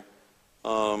here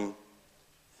in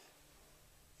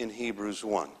Hebrews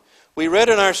 1. We read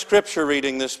in our scripture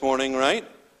reading this morning, right?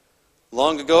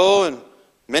 Long ago and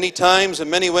many times in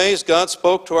many ways God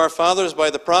spoke to our fathers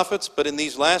by the prophets, but in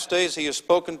these last days he has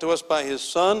spoken to us by his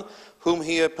Son, whom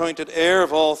he appointed heir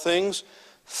of all things,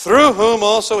 through whom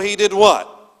also he did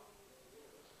what?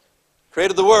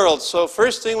 Created the world. So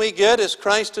first thing we get is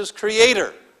Christ is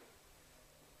creator.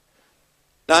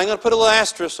 Now I'm going to put a little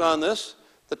asterisk on this.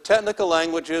 The technical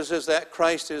language is that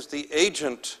Christ is the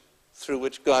agent through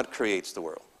which God creates the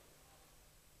world.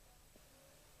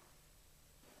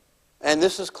 And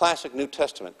this is classic New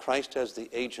Testament. Christ as the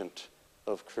agent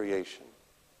of creation.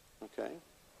 Okay?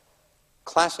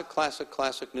 Classic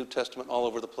New Testament all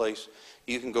over the place.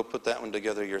 You can go put that one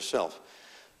together yourself.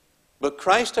 But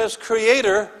Christ as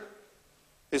creator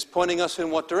is pointing us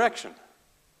in what direction?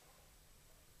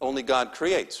 Only God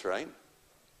creates, right?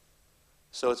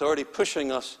 So it's already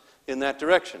pushing us in that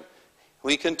direction.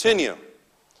 We continue.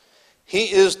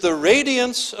 He is the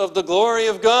radiance of the glory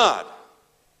of God.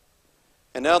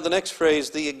 And now the next phrase,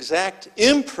 the exact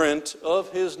imprint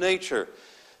of his nature.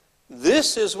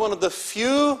 This is one of the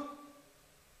few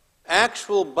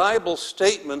actual Bible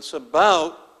statements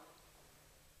about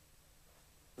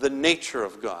the nature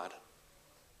of God.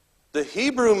 The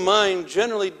Hebrew mind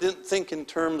generally didn't think in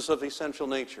terms of essential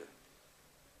nature.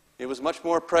 It was much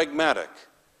more pragmatic.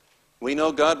 We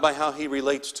know God by how he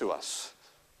relates to us.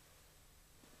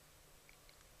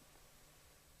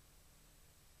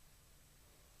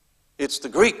 It's the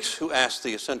Greeks who ask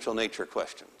the essential nature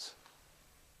questions.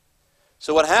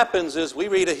 So what happens is we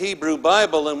read a Hebrew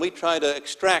Bible and we try to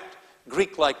extract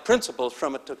Greek-like principles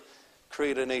from it to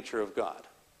create a nature of God.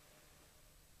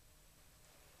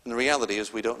 And the reality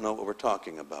is we don't know what we're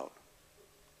talking about.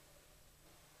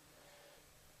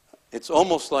 It's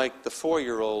almost like the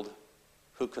 4-year-old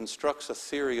who constructs a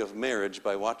theory of marriage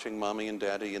by watching mommy and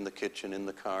daddy in the kitchen, in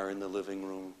the car, in the living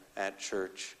room, at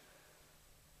church.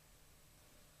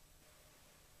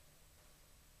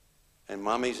 And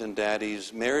mommies and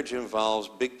daddies, marriage involves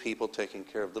big people taking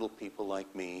care of little people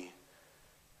like me.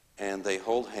 And they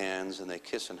hold hands and they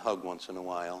kiss and hug once in a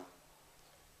while.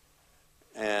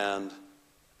 And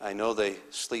I know they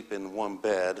sleep in one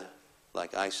bed,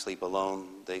 like I sleep alone.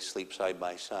 They sleep side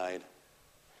by side.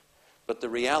 But the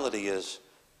reality is,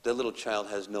 the little child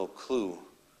has no clue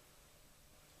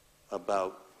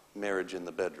about marriage in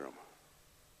the bedroom.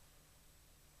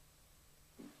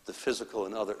 The physical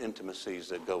and other intimacies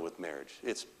that go with marriage.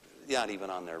 It's not even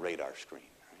on their radar screen.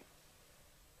 Right?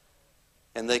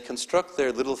 And they construct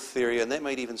their little theory, and they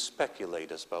might even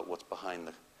speculate as about what's behind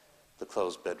the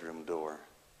closed bedroom door.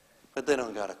 But they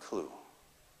don't got a clue.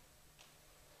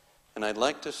 And I'd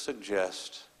like to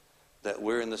suggest that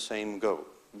we're in the same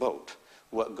boat.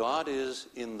 What God is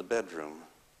in the bedroom,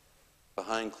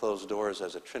 behind closed doors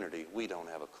as a Trinity, we don't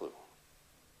have a clue.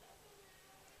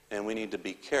 And we need to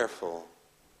be careful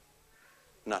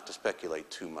not to speculate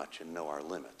too much and know our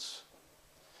limits.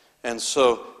 And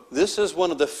so this is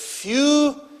one of the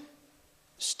few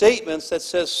statements that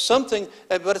says something,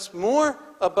 but it's more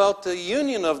about the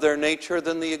union of their nature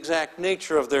than the exact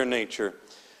nature of their nature.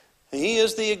 He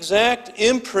is the exact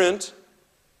imprint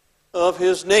of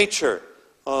his nature.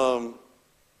 The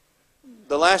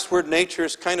last word, nature,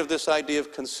 is kind of this idea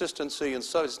of consistency, and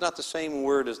so it's not the same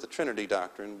word as the Trinity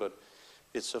doctrine, but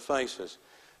it suffices.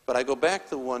 But I go back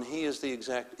to one, he is the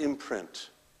exact imprint.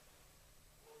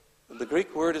 The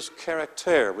Greek word is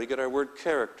character. We get our word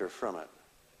character from it.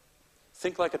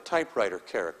 Think like a typewriter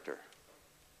character.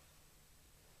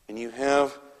 And you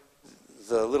have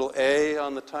the little A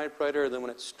on the typewriter, and then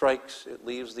when it strikes, it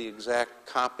leaves the exact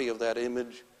copy of that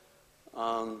image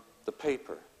on the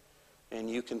paper. And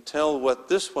you can tell what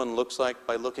this one looks like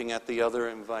by looking at the other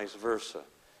and vice versa.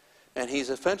 And he's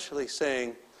essentially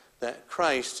saying that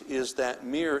Christ is that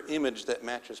mirror image that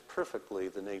matches perfectly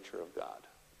the nature of God.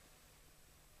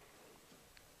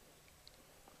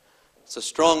 It's a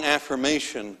strong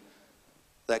affirmation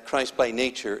that Christ by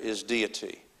nature is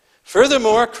deity.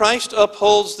 Furthermore, Christ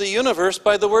upholds the universe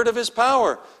by the word of his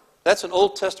power. That's an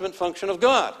Old Testament function of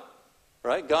God,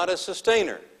 right? God as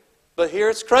sustainer. But here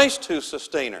it's Christ who's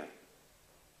sustainer.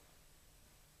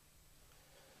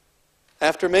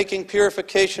 After making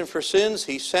purification for sins,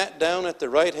 he sat down at the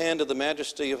right hand of the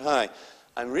majesty of high.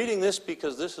 I'm reading this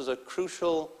because this is a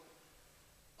crucial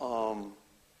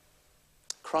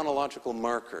chronological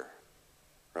marker,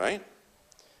 right?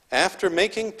 After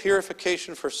making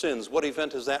purification for sins, what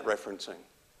event is that referencing?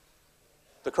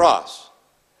 The cross.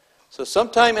 So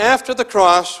sometime after the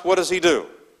cross, what does he do?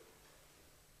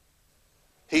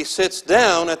 He sits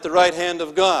down at the right hand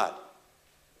of God.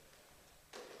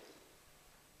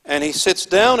 And he sits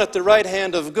down at the right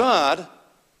hand of God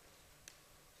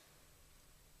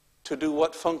to do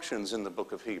what functions in the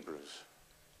book of Hebrews?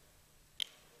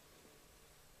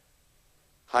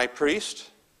 High priest.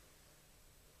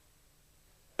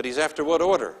 But he's after what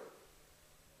order?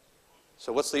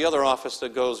 So what's the other office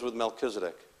that goes with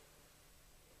Melchizedek?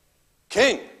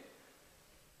 King.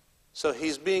 So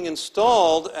he's being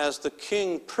installed as the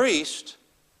king priest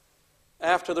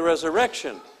after the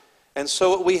resurrection. And so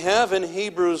what we have in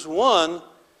Hebrews 1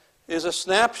 is a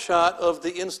snapshot of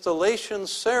the installation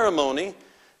ceremony,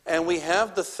 and we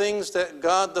have the things that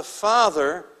God the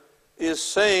Father is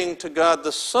saying to God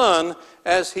the Son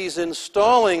as he's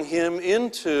installing him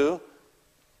into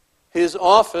his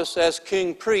office as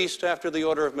king priest after the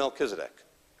order of Melchizedek.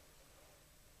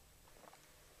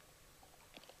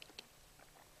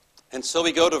 And so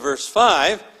we go to verse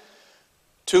 5.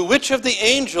 To which of the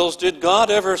angels did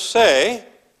God ever say...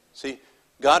 See,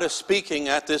 God is speaking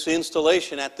at this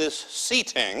installation, at this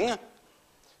seating.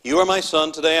 You are my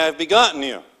son, today I have begotten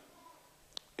you.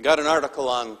 I got an article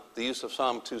on the use of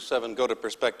Psalm 2:7. Go to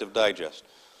Perspective Digest.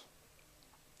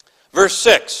 Verse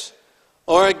 6.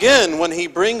 Or again, when he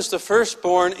brings the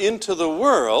firstborn into the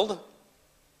world.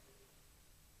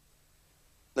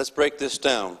 Let's break this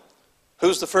down.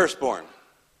 Who's the firstborn?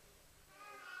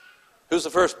 Who's the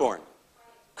firstborn?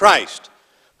 Christ.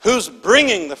 Who's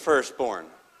bringing the firstborn?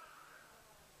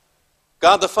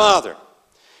 God the Father.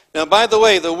 Now, by the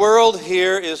way, the world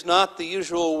here is not the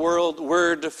usual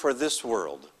word for this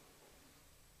world.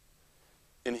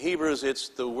 In Hebrews, it's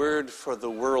the word for the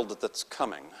world that's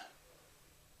coming.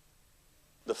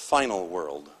 The final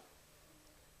world.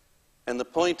 And the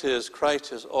point is,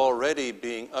 Christ is already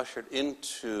being ushered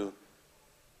into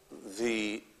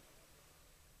the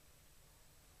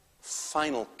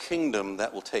final kingdom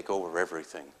that will take over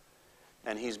everything.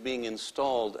 And he's being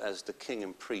installed as the king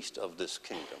and priest of this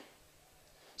kingdom.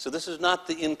 So this is not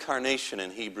the incarnation in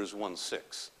Hebrews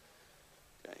 1:6.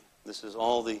 Okay? This is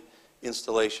all the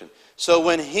installation. So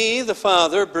when he, the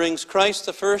Father, brings Christ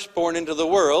the firstborn into the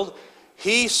world,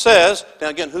 he says, now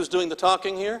again, who's doing the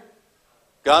talking here?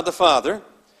 God the Father.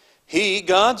 He,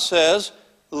 God says,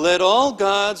 let all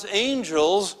God's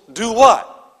angels do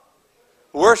what?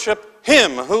 Worship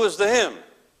him. Who is the him?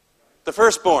 The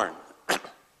firstborn.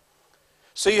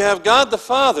 So you have God the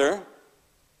Father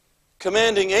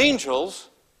commanding angels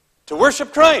to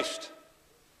worship Christ.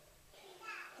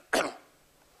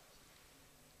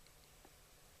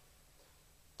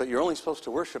 But you're only supposed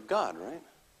to worship God, right?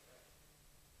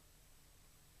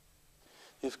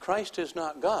 If Christ is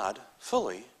not God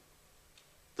fully,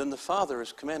 then the Father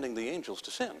is commanding the angels to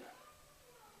sin.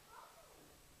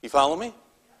 You follow me?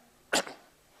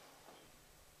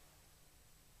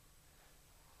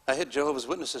 I had Jehovah's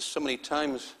Witnesses so many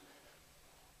times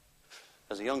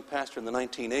as a young pastor in the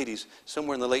 1980s.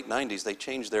 Somewhere in the late 90s, they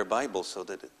changed their Bible so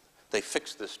that they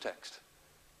fixed this text.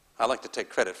 I like to take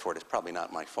credit for it. It's probably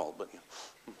not my fault, but...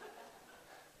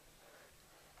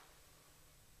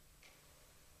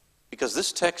 Because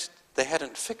this text, they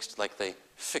hadn't fixed like they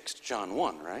fixed John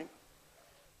 1, right?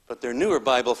 But their newer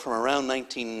Bible from around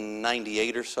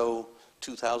 1998 or so,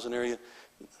 2000 area,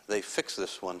 they fixed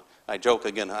this one. I joke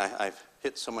again, I've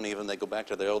hit so many of them, they go back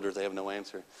to their elders, they have no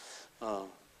answer.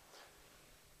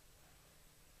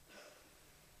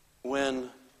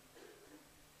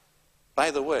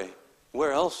 By the way,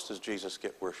 where else does Jesus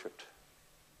get worshipped?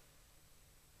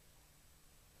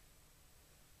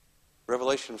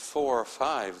 Revelation 4 or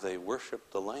 5, they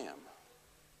worship the Lamb.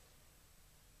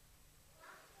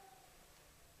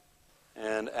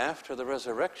 And after the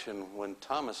resurrection, when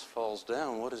Thomas falls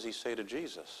down, what does he say to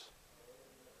Jesus?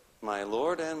 My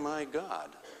Lord and my God.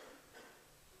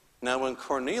 Now, when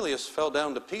Cornelius fell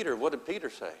down to Peter, what did Peter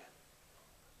say?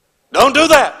 Don't do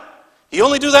that. You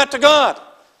only do that to God.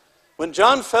 When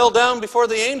John fell down before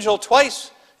the angel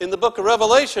twice in the book of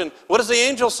Revelation, what does the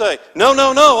angel say? No,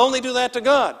 no, no, only do that to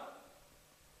God.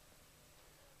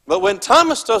 But when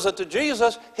Thomas does it to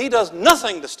Jesus, he does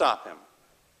nothing to stop him.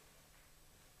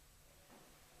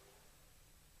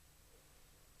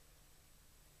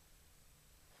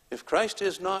 If Christ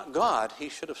is not God, he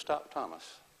should have stopped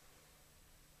Thomas.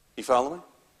 You follow me?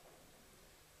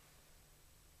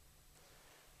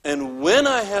 And when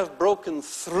I have broken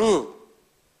through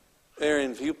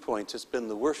Arian viewpoints, it's been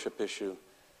the worship issue,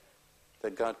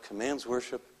 that God commands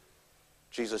worship.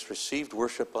 Jesus received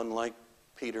worship unlike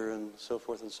Peter and so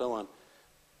forth and so on,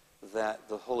 that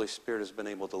the Holy Spirit has been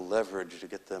able to leverage to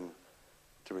get them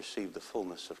to receive the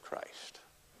fullness of Christ.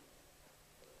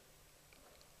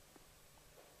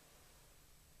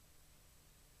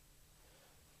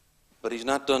 But he's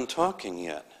not done talking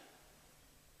yet.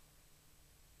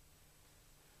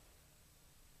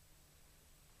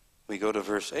 We go to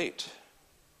verse 8.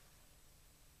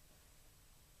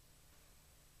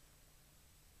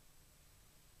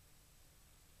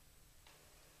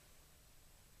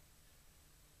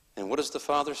 And what does the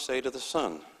Father say to the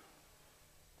Son?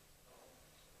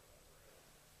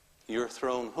 Your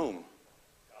throne whom?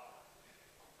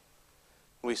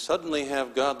 We suddenly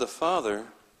have God the Father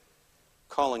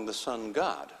calling the Son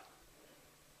God.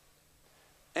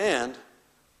 And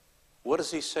what does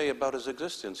he say about his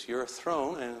existence? Your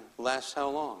throne, and lasts how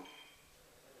long?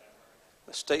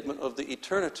 A statement of the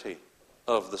eternity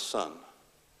of the Son.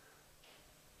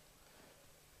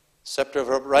 Scepter of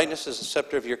uprightness is the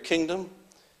scepter of your kingdom.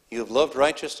 You have loved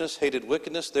righteousness, hated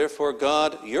wickedness. Therefore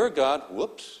God, your God,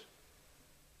 whoops,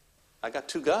 I got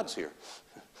two gods here,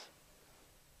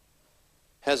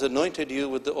 has anointed you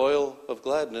with the oil of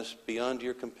gladness beyond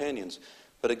your companions.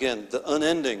 But again, the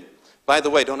unending. By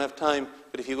the way, don't have time,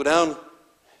 but if you go down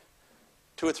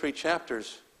 2 or 3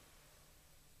 chapters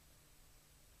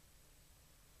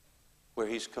where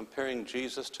he's comparing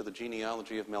Jesus to the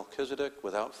genealogy of Melchizedek,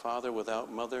 without father,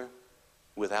 without mother,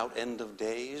 without end of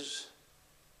days,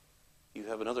 you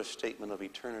have another statement of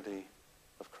eternity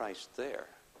of Christ there.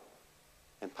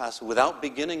 And possibly without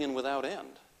beginning and without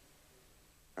end.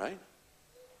 Right?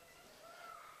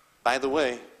 By the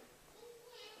way,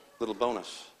 little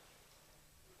bonus.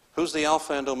 Who's the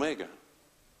Alpha and Omega?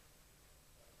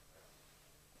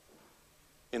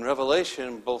 In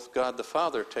Revelation, both God the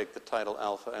Father take the title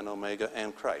Alpha and Omega,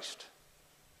 and Christ.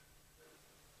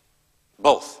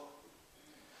 Both.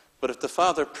 But if the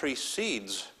Father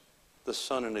precedes the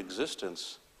Son in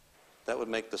existence, that would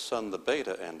make the Son the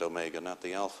Beta and Omega, not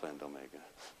the Alpha and Omega.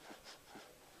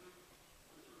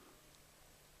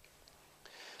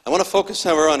 I want to focus,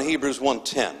 however, on Hebrews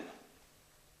 1:10.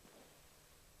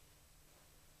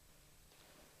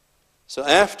 So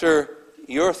after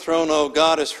your throne, O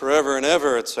God, is forever and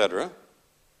ever, etc.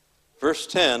 Verse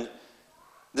 10,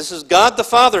 this is God the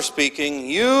Father speaking.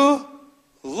 You,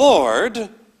 Lord,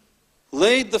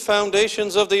 laid the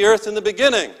foundations of the earth in the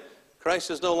beginning.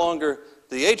 Christ is no longer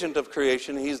the agent of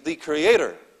creation. He's the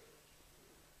creator.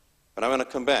 But I'm going to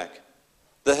come back.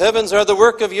 The heavens are the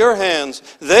work of your hands.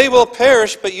 They will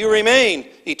perish, but you remain.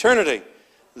 Eternity.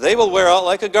 They will wear out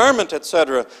like a garment,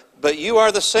 etc. But you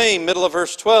are the same. Middle of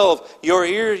verse 12. Your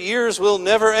years will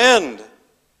never end.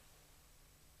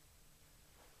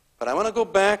 But I want to go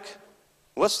back.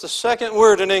 What's the second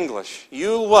word in English?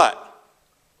 You what?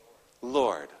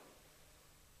 Lord.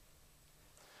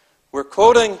 We're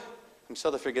quoting, I'm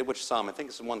sorry, I forget which psalm. I think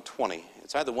it's 120.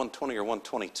 It's either 120 or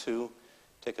 122.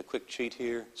 Take a quick cheat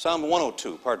here. Psalm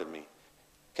 102, pardon me.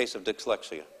 Case of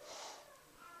dyslexia.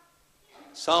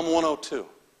 Psalm 102.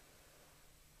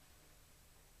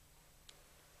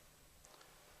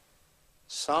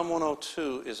 Psalm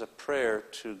 102 is a prayer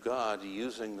to God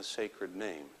using the sacred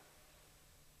name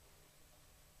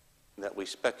that we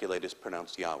speculate is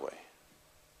pronounced Yahweh.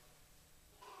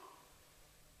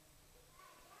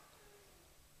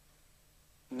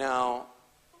 Now,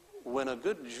 when a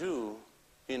good Jew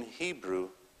in Hebrew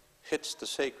hits the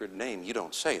sacred name, you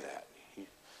don't say that.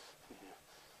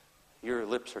 Your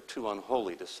lips are too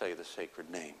unholy to say the sacred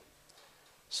name.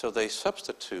 So they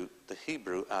substitute the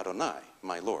Hebrew Adonai,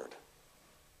 my Lord.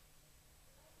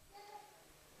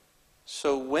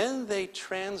 So when they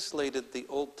translated the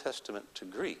Old Testament to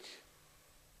Greek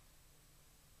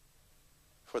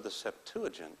for the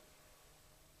Septuagint,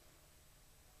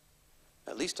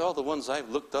 at least all the ones I've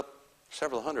looked up,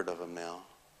 several hundred of them now,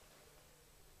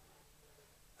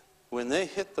 when they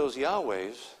hit those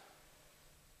Yahwehs,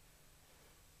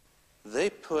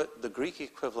 they put the Greek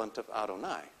equivalent of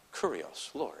Adonai, Kurios,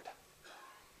 Lord.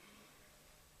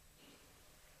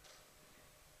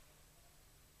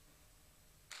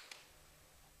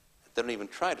 They don't even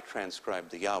try to transcribe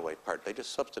the Yahweh part. They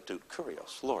just substitute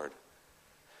Kurios, Lord.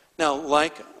 Now,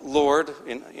 like Lord,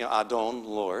 Adon,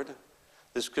 Lord,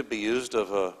 this could be used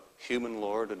of a human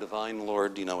Lord, a divine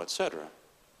Lord, etc.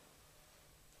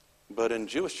 But in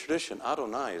Jewish tradition,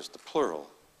 Adonai is the plural,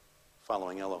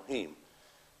 following Elohim,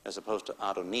 as opposed to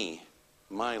Adoni,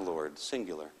 my Lord,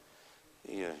 singular.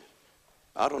 Yeah.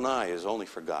 Adonai is only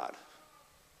for God.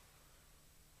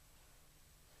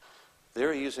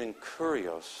 They're using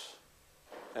Kurios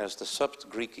as the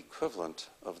Greek equivalent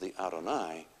of the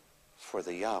Adonai for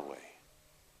the Yahweh.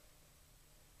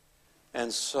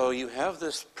 And so you have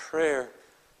this prayer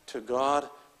to God,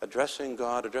 addressing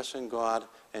God,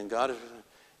 and God is...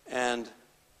 And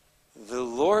the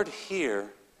Lord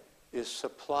here is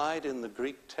supplied in the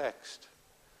Greek text,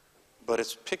 but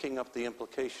it's picking up the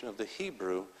implication of the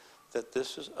Hebrew that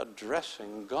this is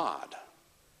addressing God.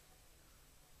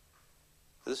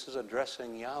 This is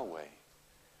addressing Yahweh.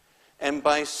 And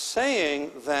by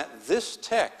saying that this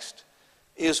text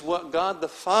is what God the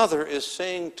Father is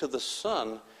saying to the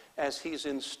Son as he's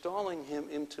installing him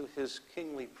into his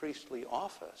kingly priestly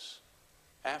office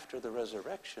after the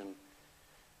resurrection,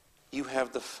 you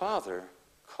have the Father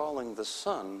calling the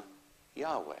Son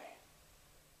Yahweh.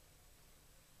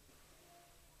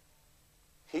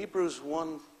 Hebrews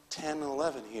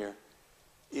 1:10-11 here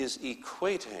is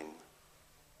equating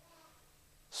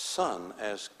Son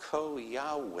as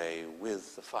co-Yahweh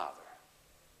with the Father.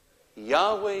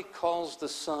 Yahweh calls the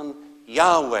Son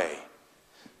Yahweh.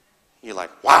 You're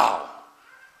like, wow.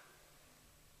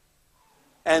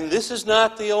 And this is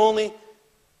not the only,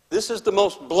 this is the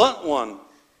most blunt one.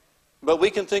 But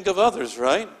we can think of others,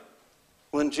 right?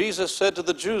 When Jesus said to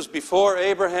the Jews, before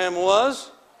Abraham was,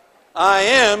 I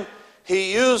am,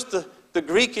 he used the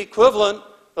Greek equivalent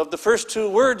of the first two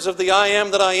words of the I am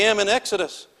that I am in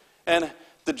Exodus. And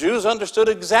the Jews understood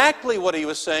exactly what he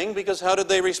was saying, because how did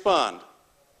they respond?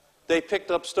 They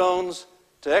picked up stones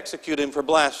to execute him for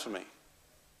blasphemy.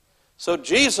 So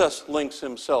Jesus links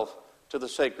himself to the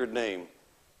sacred name.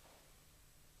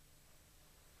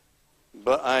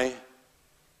 But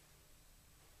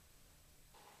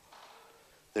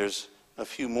there's a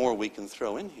few more we can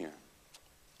throw in here.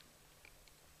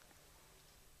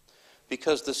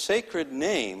 Because the sacred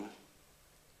name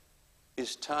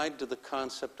is tied to the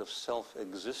concept of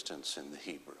self-existence in the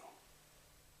Hebrew.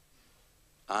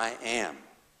 I am.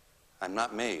 I'm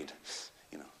not made,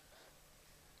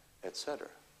 etc.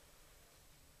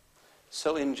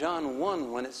 So in John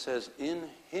 1, when it says, in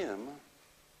him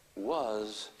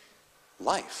was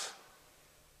life,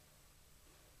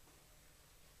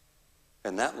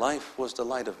 and that life was the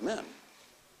light of men,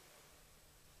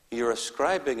 you're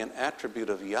ascribing an attribute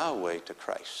of Yahweh to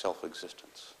Christ,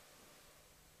 self-existence.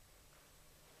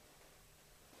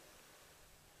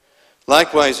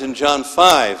 Likewise, in John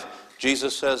 5,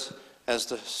 Jesus says, as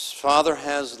the Father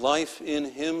has life in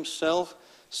himself,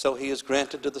 so he has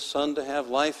granted to the Son to have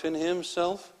life in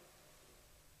himself.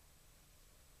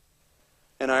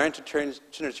 And our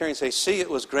Trinitarians say, see, it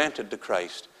was granted to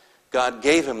Christ. God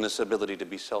gave him this ability to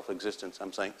be self-existent.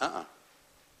 I'm saying,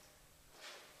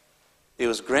 It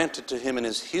was granted to him in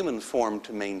his human form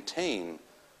to maintain,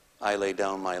 I lay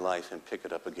down my life and pick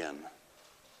it up again.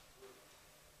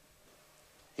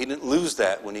 He didn't lose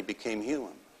that when he became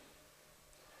human.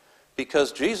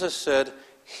 Because Jesus said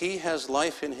he has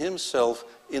life in himself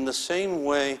in the same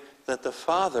way that the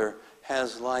Father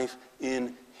has life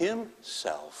in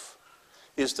himself.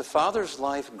 Is the Father's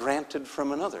life granted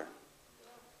from another?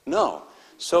 No.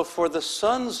 So for the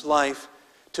Son's life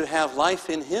to have life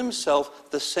in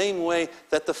himself the same way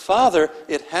that the Father,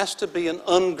 it has to be an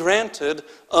ungranted,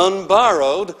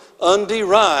 unborrowed,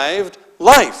 underived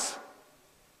life.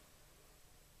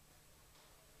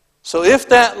 So if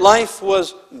that life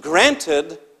was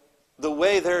granted the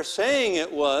way they're saying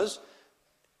it was,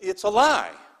 it's a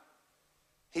lie.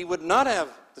 He would not have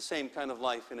the same kind of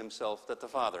life in himself that the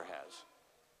Father has.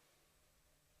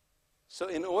 So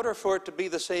in order for it to be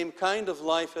the same kind of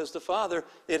life as the Father,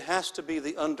 it has to be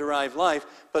the underived life.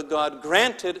 But God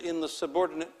granted in the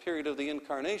subordinate period of the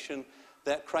incarnation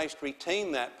that Christ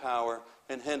retain that power,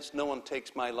 and hence no one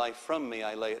takes my life from me.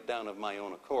 I lay it down of my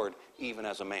own accord, even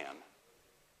as a man.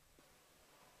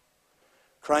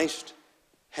 Christ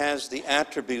has the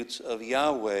attributes of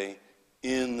Yahweh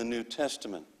in the New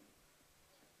Testament.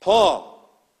 Paul,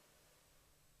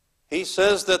 he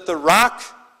says that the rock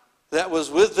that was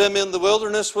with them in the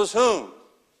wilderness was whom?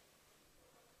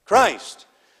 Christ.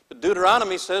 But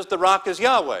Deuteronomy says the rock is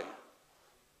Yahweh.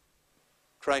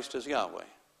 Christ is Yahweh.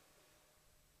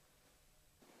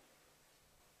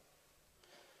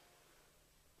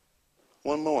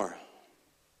 One more.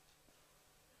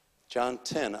 John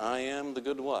 10, I am the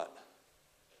good what?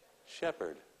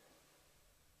 Shepherd.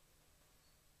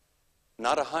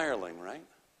 Not a hireling, right?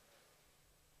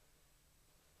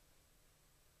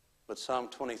 But Psalm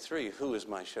 23, who is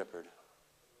my shepherd?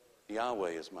 Yahweh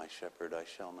is my shepherd, I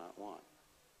shall not want.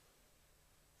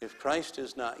 If Christ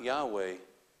is not Yahweh,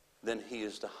 then he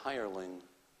is the hireling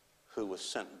who was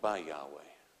sent by Yahweh.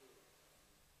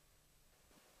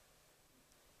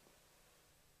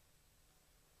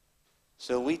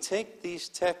 So we take these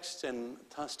texts and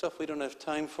stuff we don't have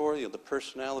time for, the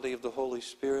personality of the Holy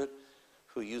Spirit,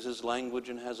 who uses language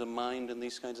and has a mind and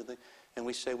these kinds of things, and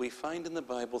we say we find in the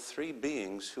Bible three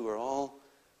beings who are all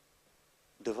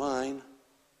divine,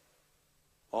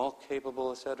 all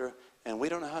capable, etc., and we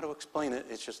don't know how to explain it,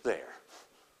 it's just there.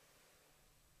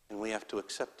 And we have to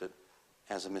accept it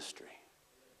as a mystery.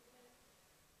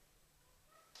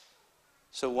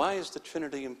 So why is the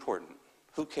Trinity important?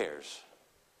 Who cares?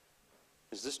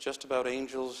 Is this just about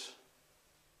angels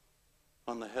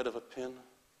on the head of a pin?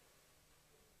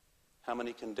 How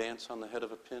many can dance on the head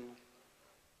of a pin?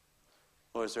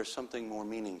 Or is there something more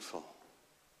meaningful?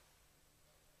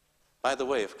 By the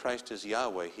way, if Christ is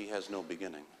Yahweh, he has no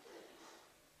beginning.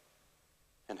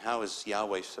 And how is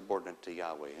Yahweh subordinate to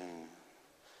Yahweh?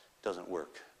 Doesn't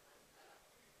work.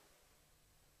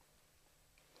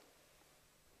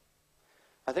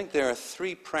 I think there are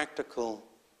three practical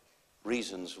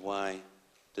reasons why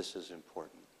this is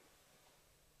important.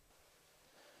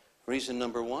 Reason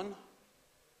number one,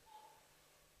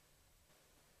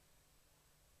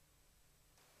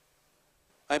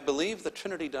 I believe the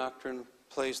Trinity doctrine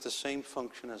plays the same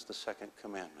function as the second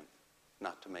commandment,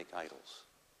 not to make idols.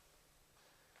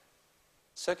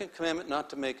 Second commandment, not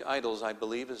to make idols, I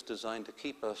believe is designed to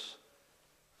keep us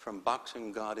from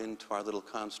boxing God into our little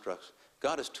constructs.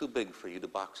 God is too big for you to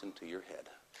box into your head.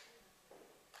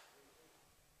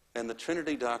 And the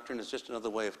Trinity doctrine is just another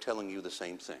way of telling you the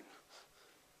same thing.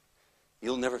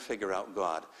 You'll never figure out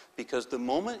God. Because the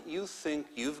moment you think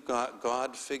you've got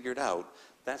God figured out,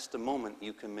 that's the moment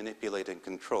you can manipulate and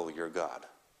control your God.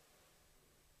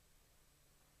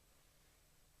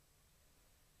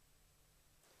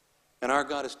 And our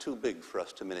God is too big for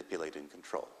us to manipulate and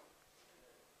control.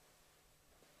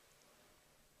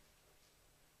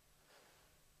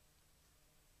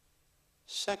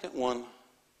 Second one,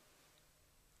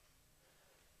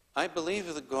 I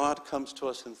believe that God comes to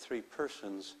us in three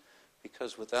persons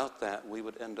because without that we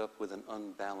would end up with an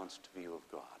unbalanced view of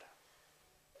God.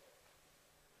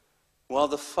 While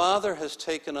the Father has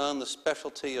taken on the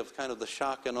specialty of kind of the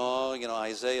shock and awe,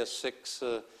 Isaiah 6,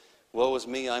 woe is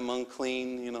me, I'm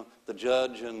unclean, the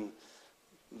judge and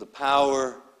the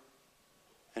power,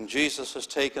 and Jesus has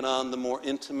taken on the more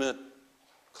intimate,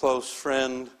 close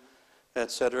friend,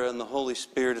 etc., and the Holy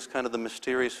Spirit is kind of the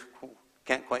mysterious,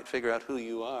 can't quite figure out who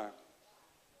you are.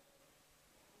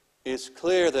 It's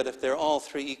clear that if they're all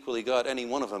three equally God, any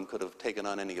one of them could have taken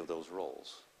on any of those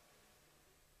roles.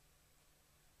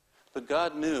 But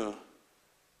God knew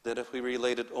that if we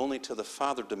related only to the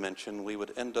Father dimension, we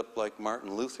would end up like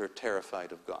Martin Luther,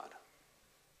 terrified of God.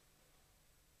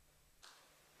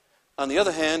 On the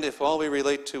other hand, if all we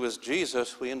relate to is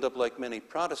Jesus, we end up like many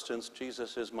Protestants,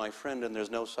 Jesus is my friend and there's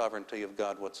no sovereignty of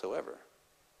God whatsoever.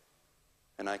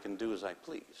 And I can do as I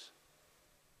please.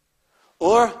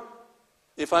 Or,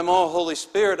 if I'm all Holy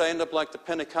Spirit, I end up like the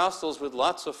Pentecostals with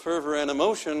lots of fervor and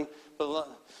emotion, but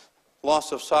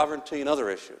loss of sovereignty and other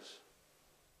issues.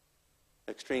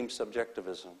 Extreme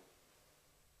subjectivism.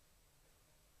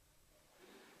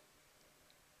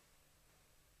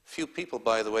 Few people,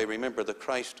 by the way, remember the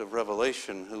Christ of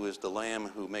Revelation, who is the Lamb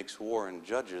who makes war and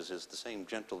judges, is the same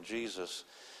gentle Jesus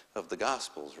of the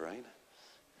Gospels, right?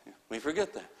 We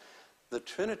forget that. The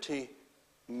Trinity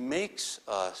makes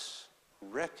us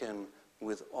reckon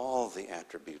with all the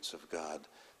attributes of God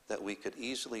that we could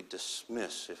easily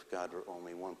dismiss if God were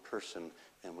only one person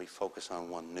and we focus on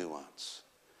one nuance.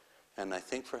 And I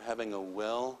think for having a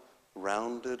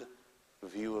well-rounded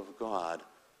view of God,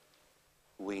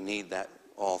 we need that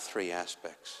all three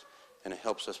aspects. And it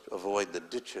helps us avoid the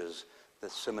ditches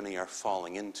that so many are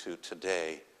falling into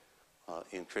today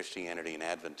in Christianity and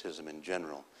Adventism in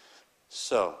general.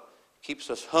 So, keeps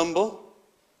us humble.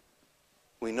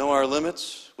 We know our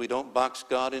limits. We don't box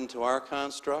God into our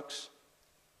constructs.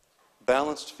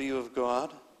 Balanced view of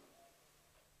God.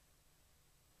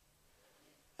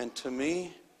 And to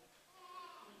me,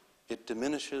 it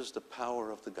diminishes the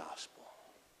power of the gospel.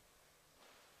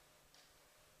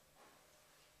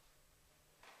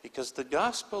 Because the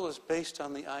gospel is based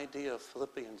on the idea of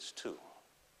Philippians 2,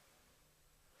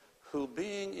 who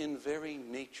being in very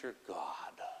nature God,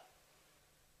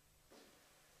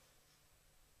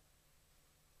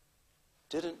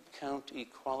 didn't count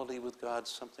equality with God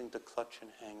something to clutch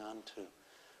and hang on to,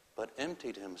 but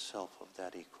emptied himself of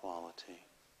that equality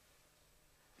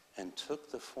and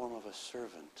took the form of a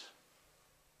servant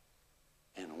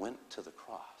and went to the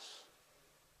cross.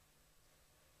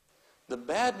 The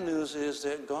bad news is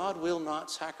that God will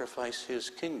not sacrifice his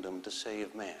kingdom to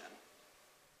save man.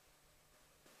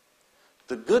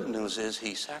 The good news is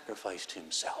he sacrificed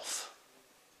himself.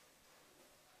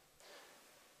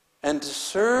 And to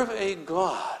serve a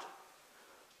God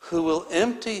who will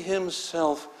empty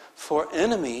himself for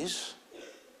enemies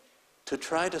to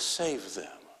try to save them.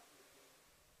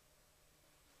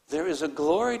 There is a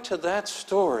glory to that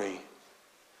story.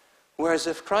 Whereas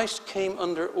if Christ came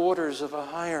under orders of a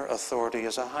higher authority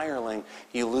as a hireling,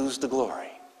 you lose the glory.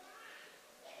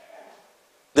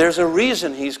 There's a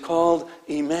reason he's called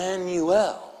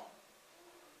Emmanuel,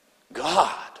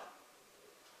 God.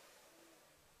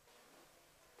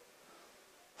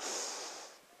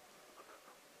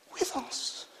 With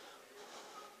us.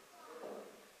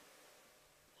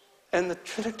 And the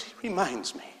Trinity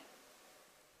reminds me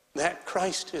that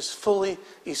Christ is fully,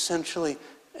 essentially,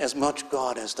 as much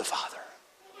God as the Father.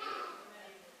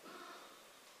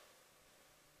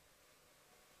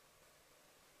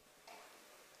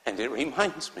 And it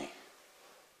reminds me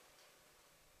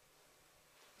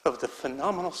of the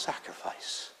phenomenal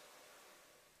sacrifice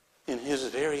in his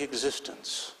very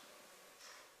existence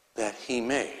that he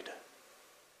made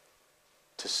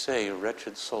to save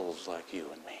wretched souls like you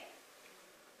and me.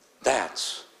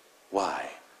 That's why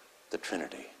the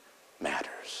Trinity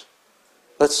matters.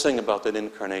 Let's sing about that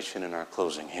incarnation in our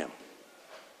closing hymn.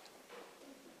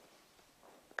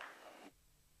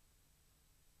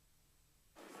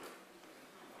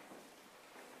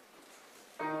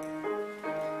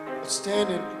 Let's stand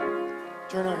and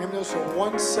turn our hymnals to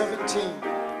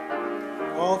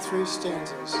 117, all three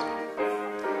stanzas.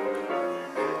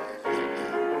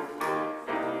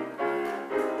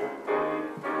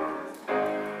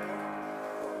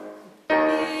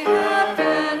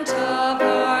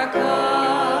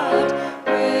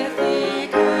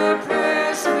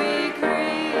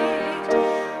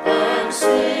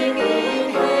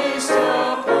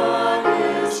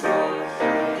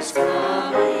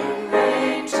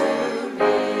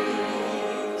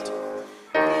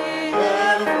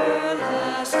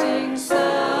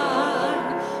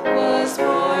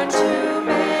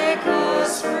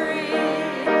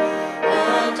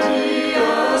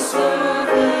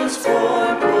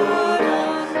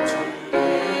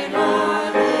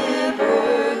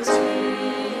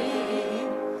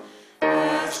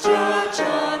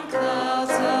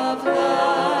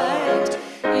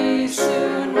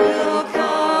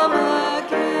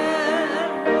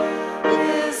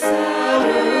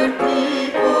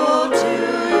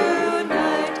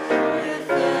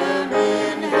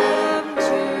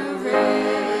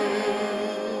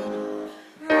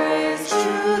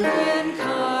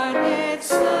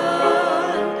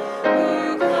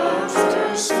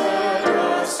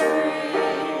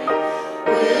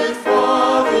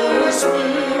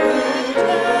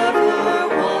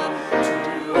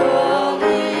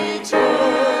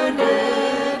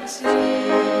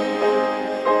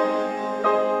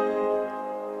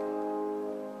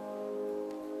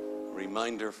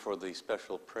 For the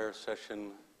special prayer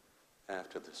session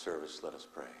after the service, let us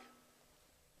pray.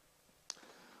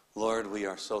 Lord, we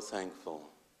are so thankful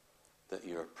that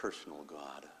you're a personal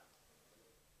God,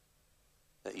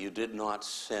 that you did not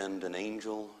send an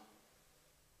angel,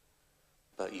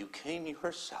 but you came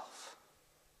yourself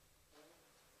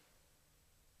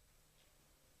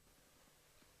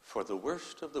for the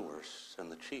worst of the worst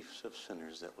and the chiefs of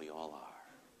sinners that we all are.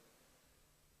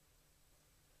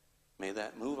 May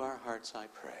that move our hearts, I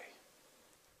pray.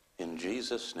 In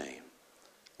Jesus' name,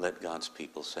 let God's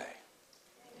people say,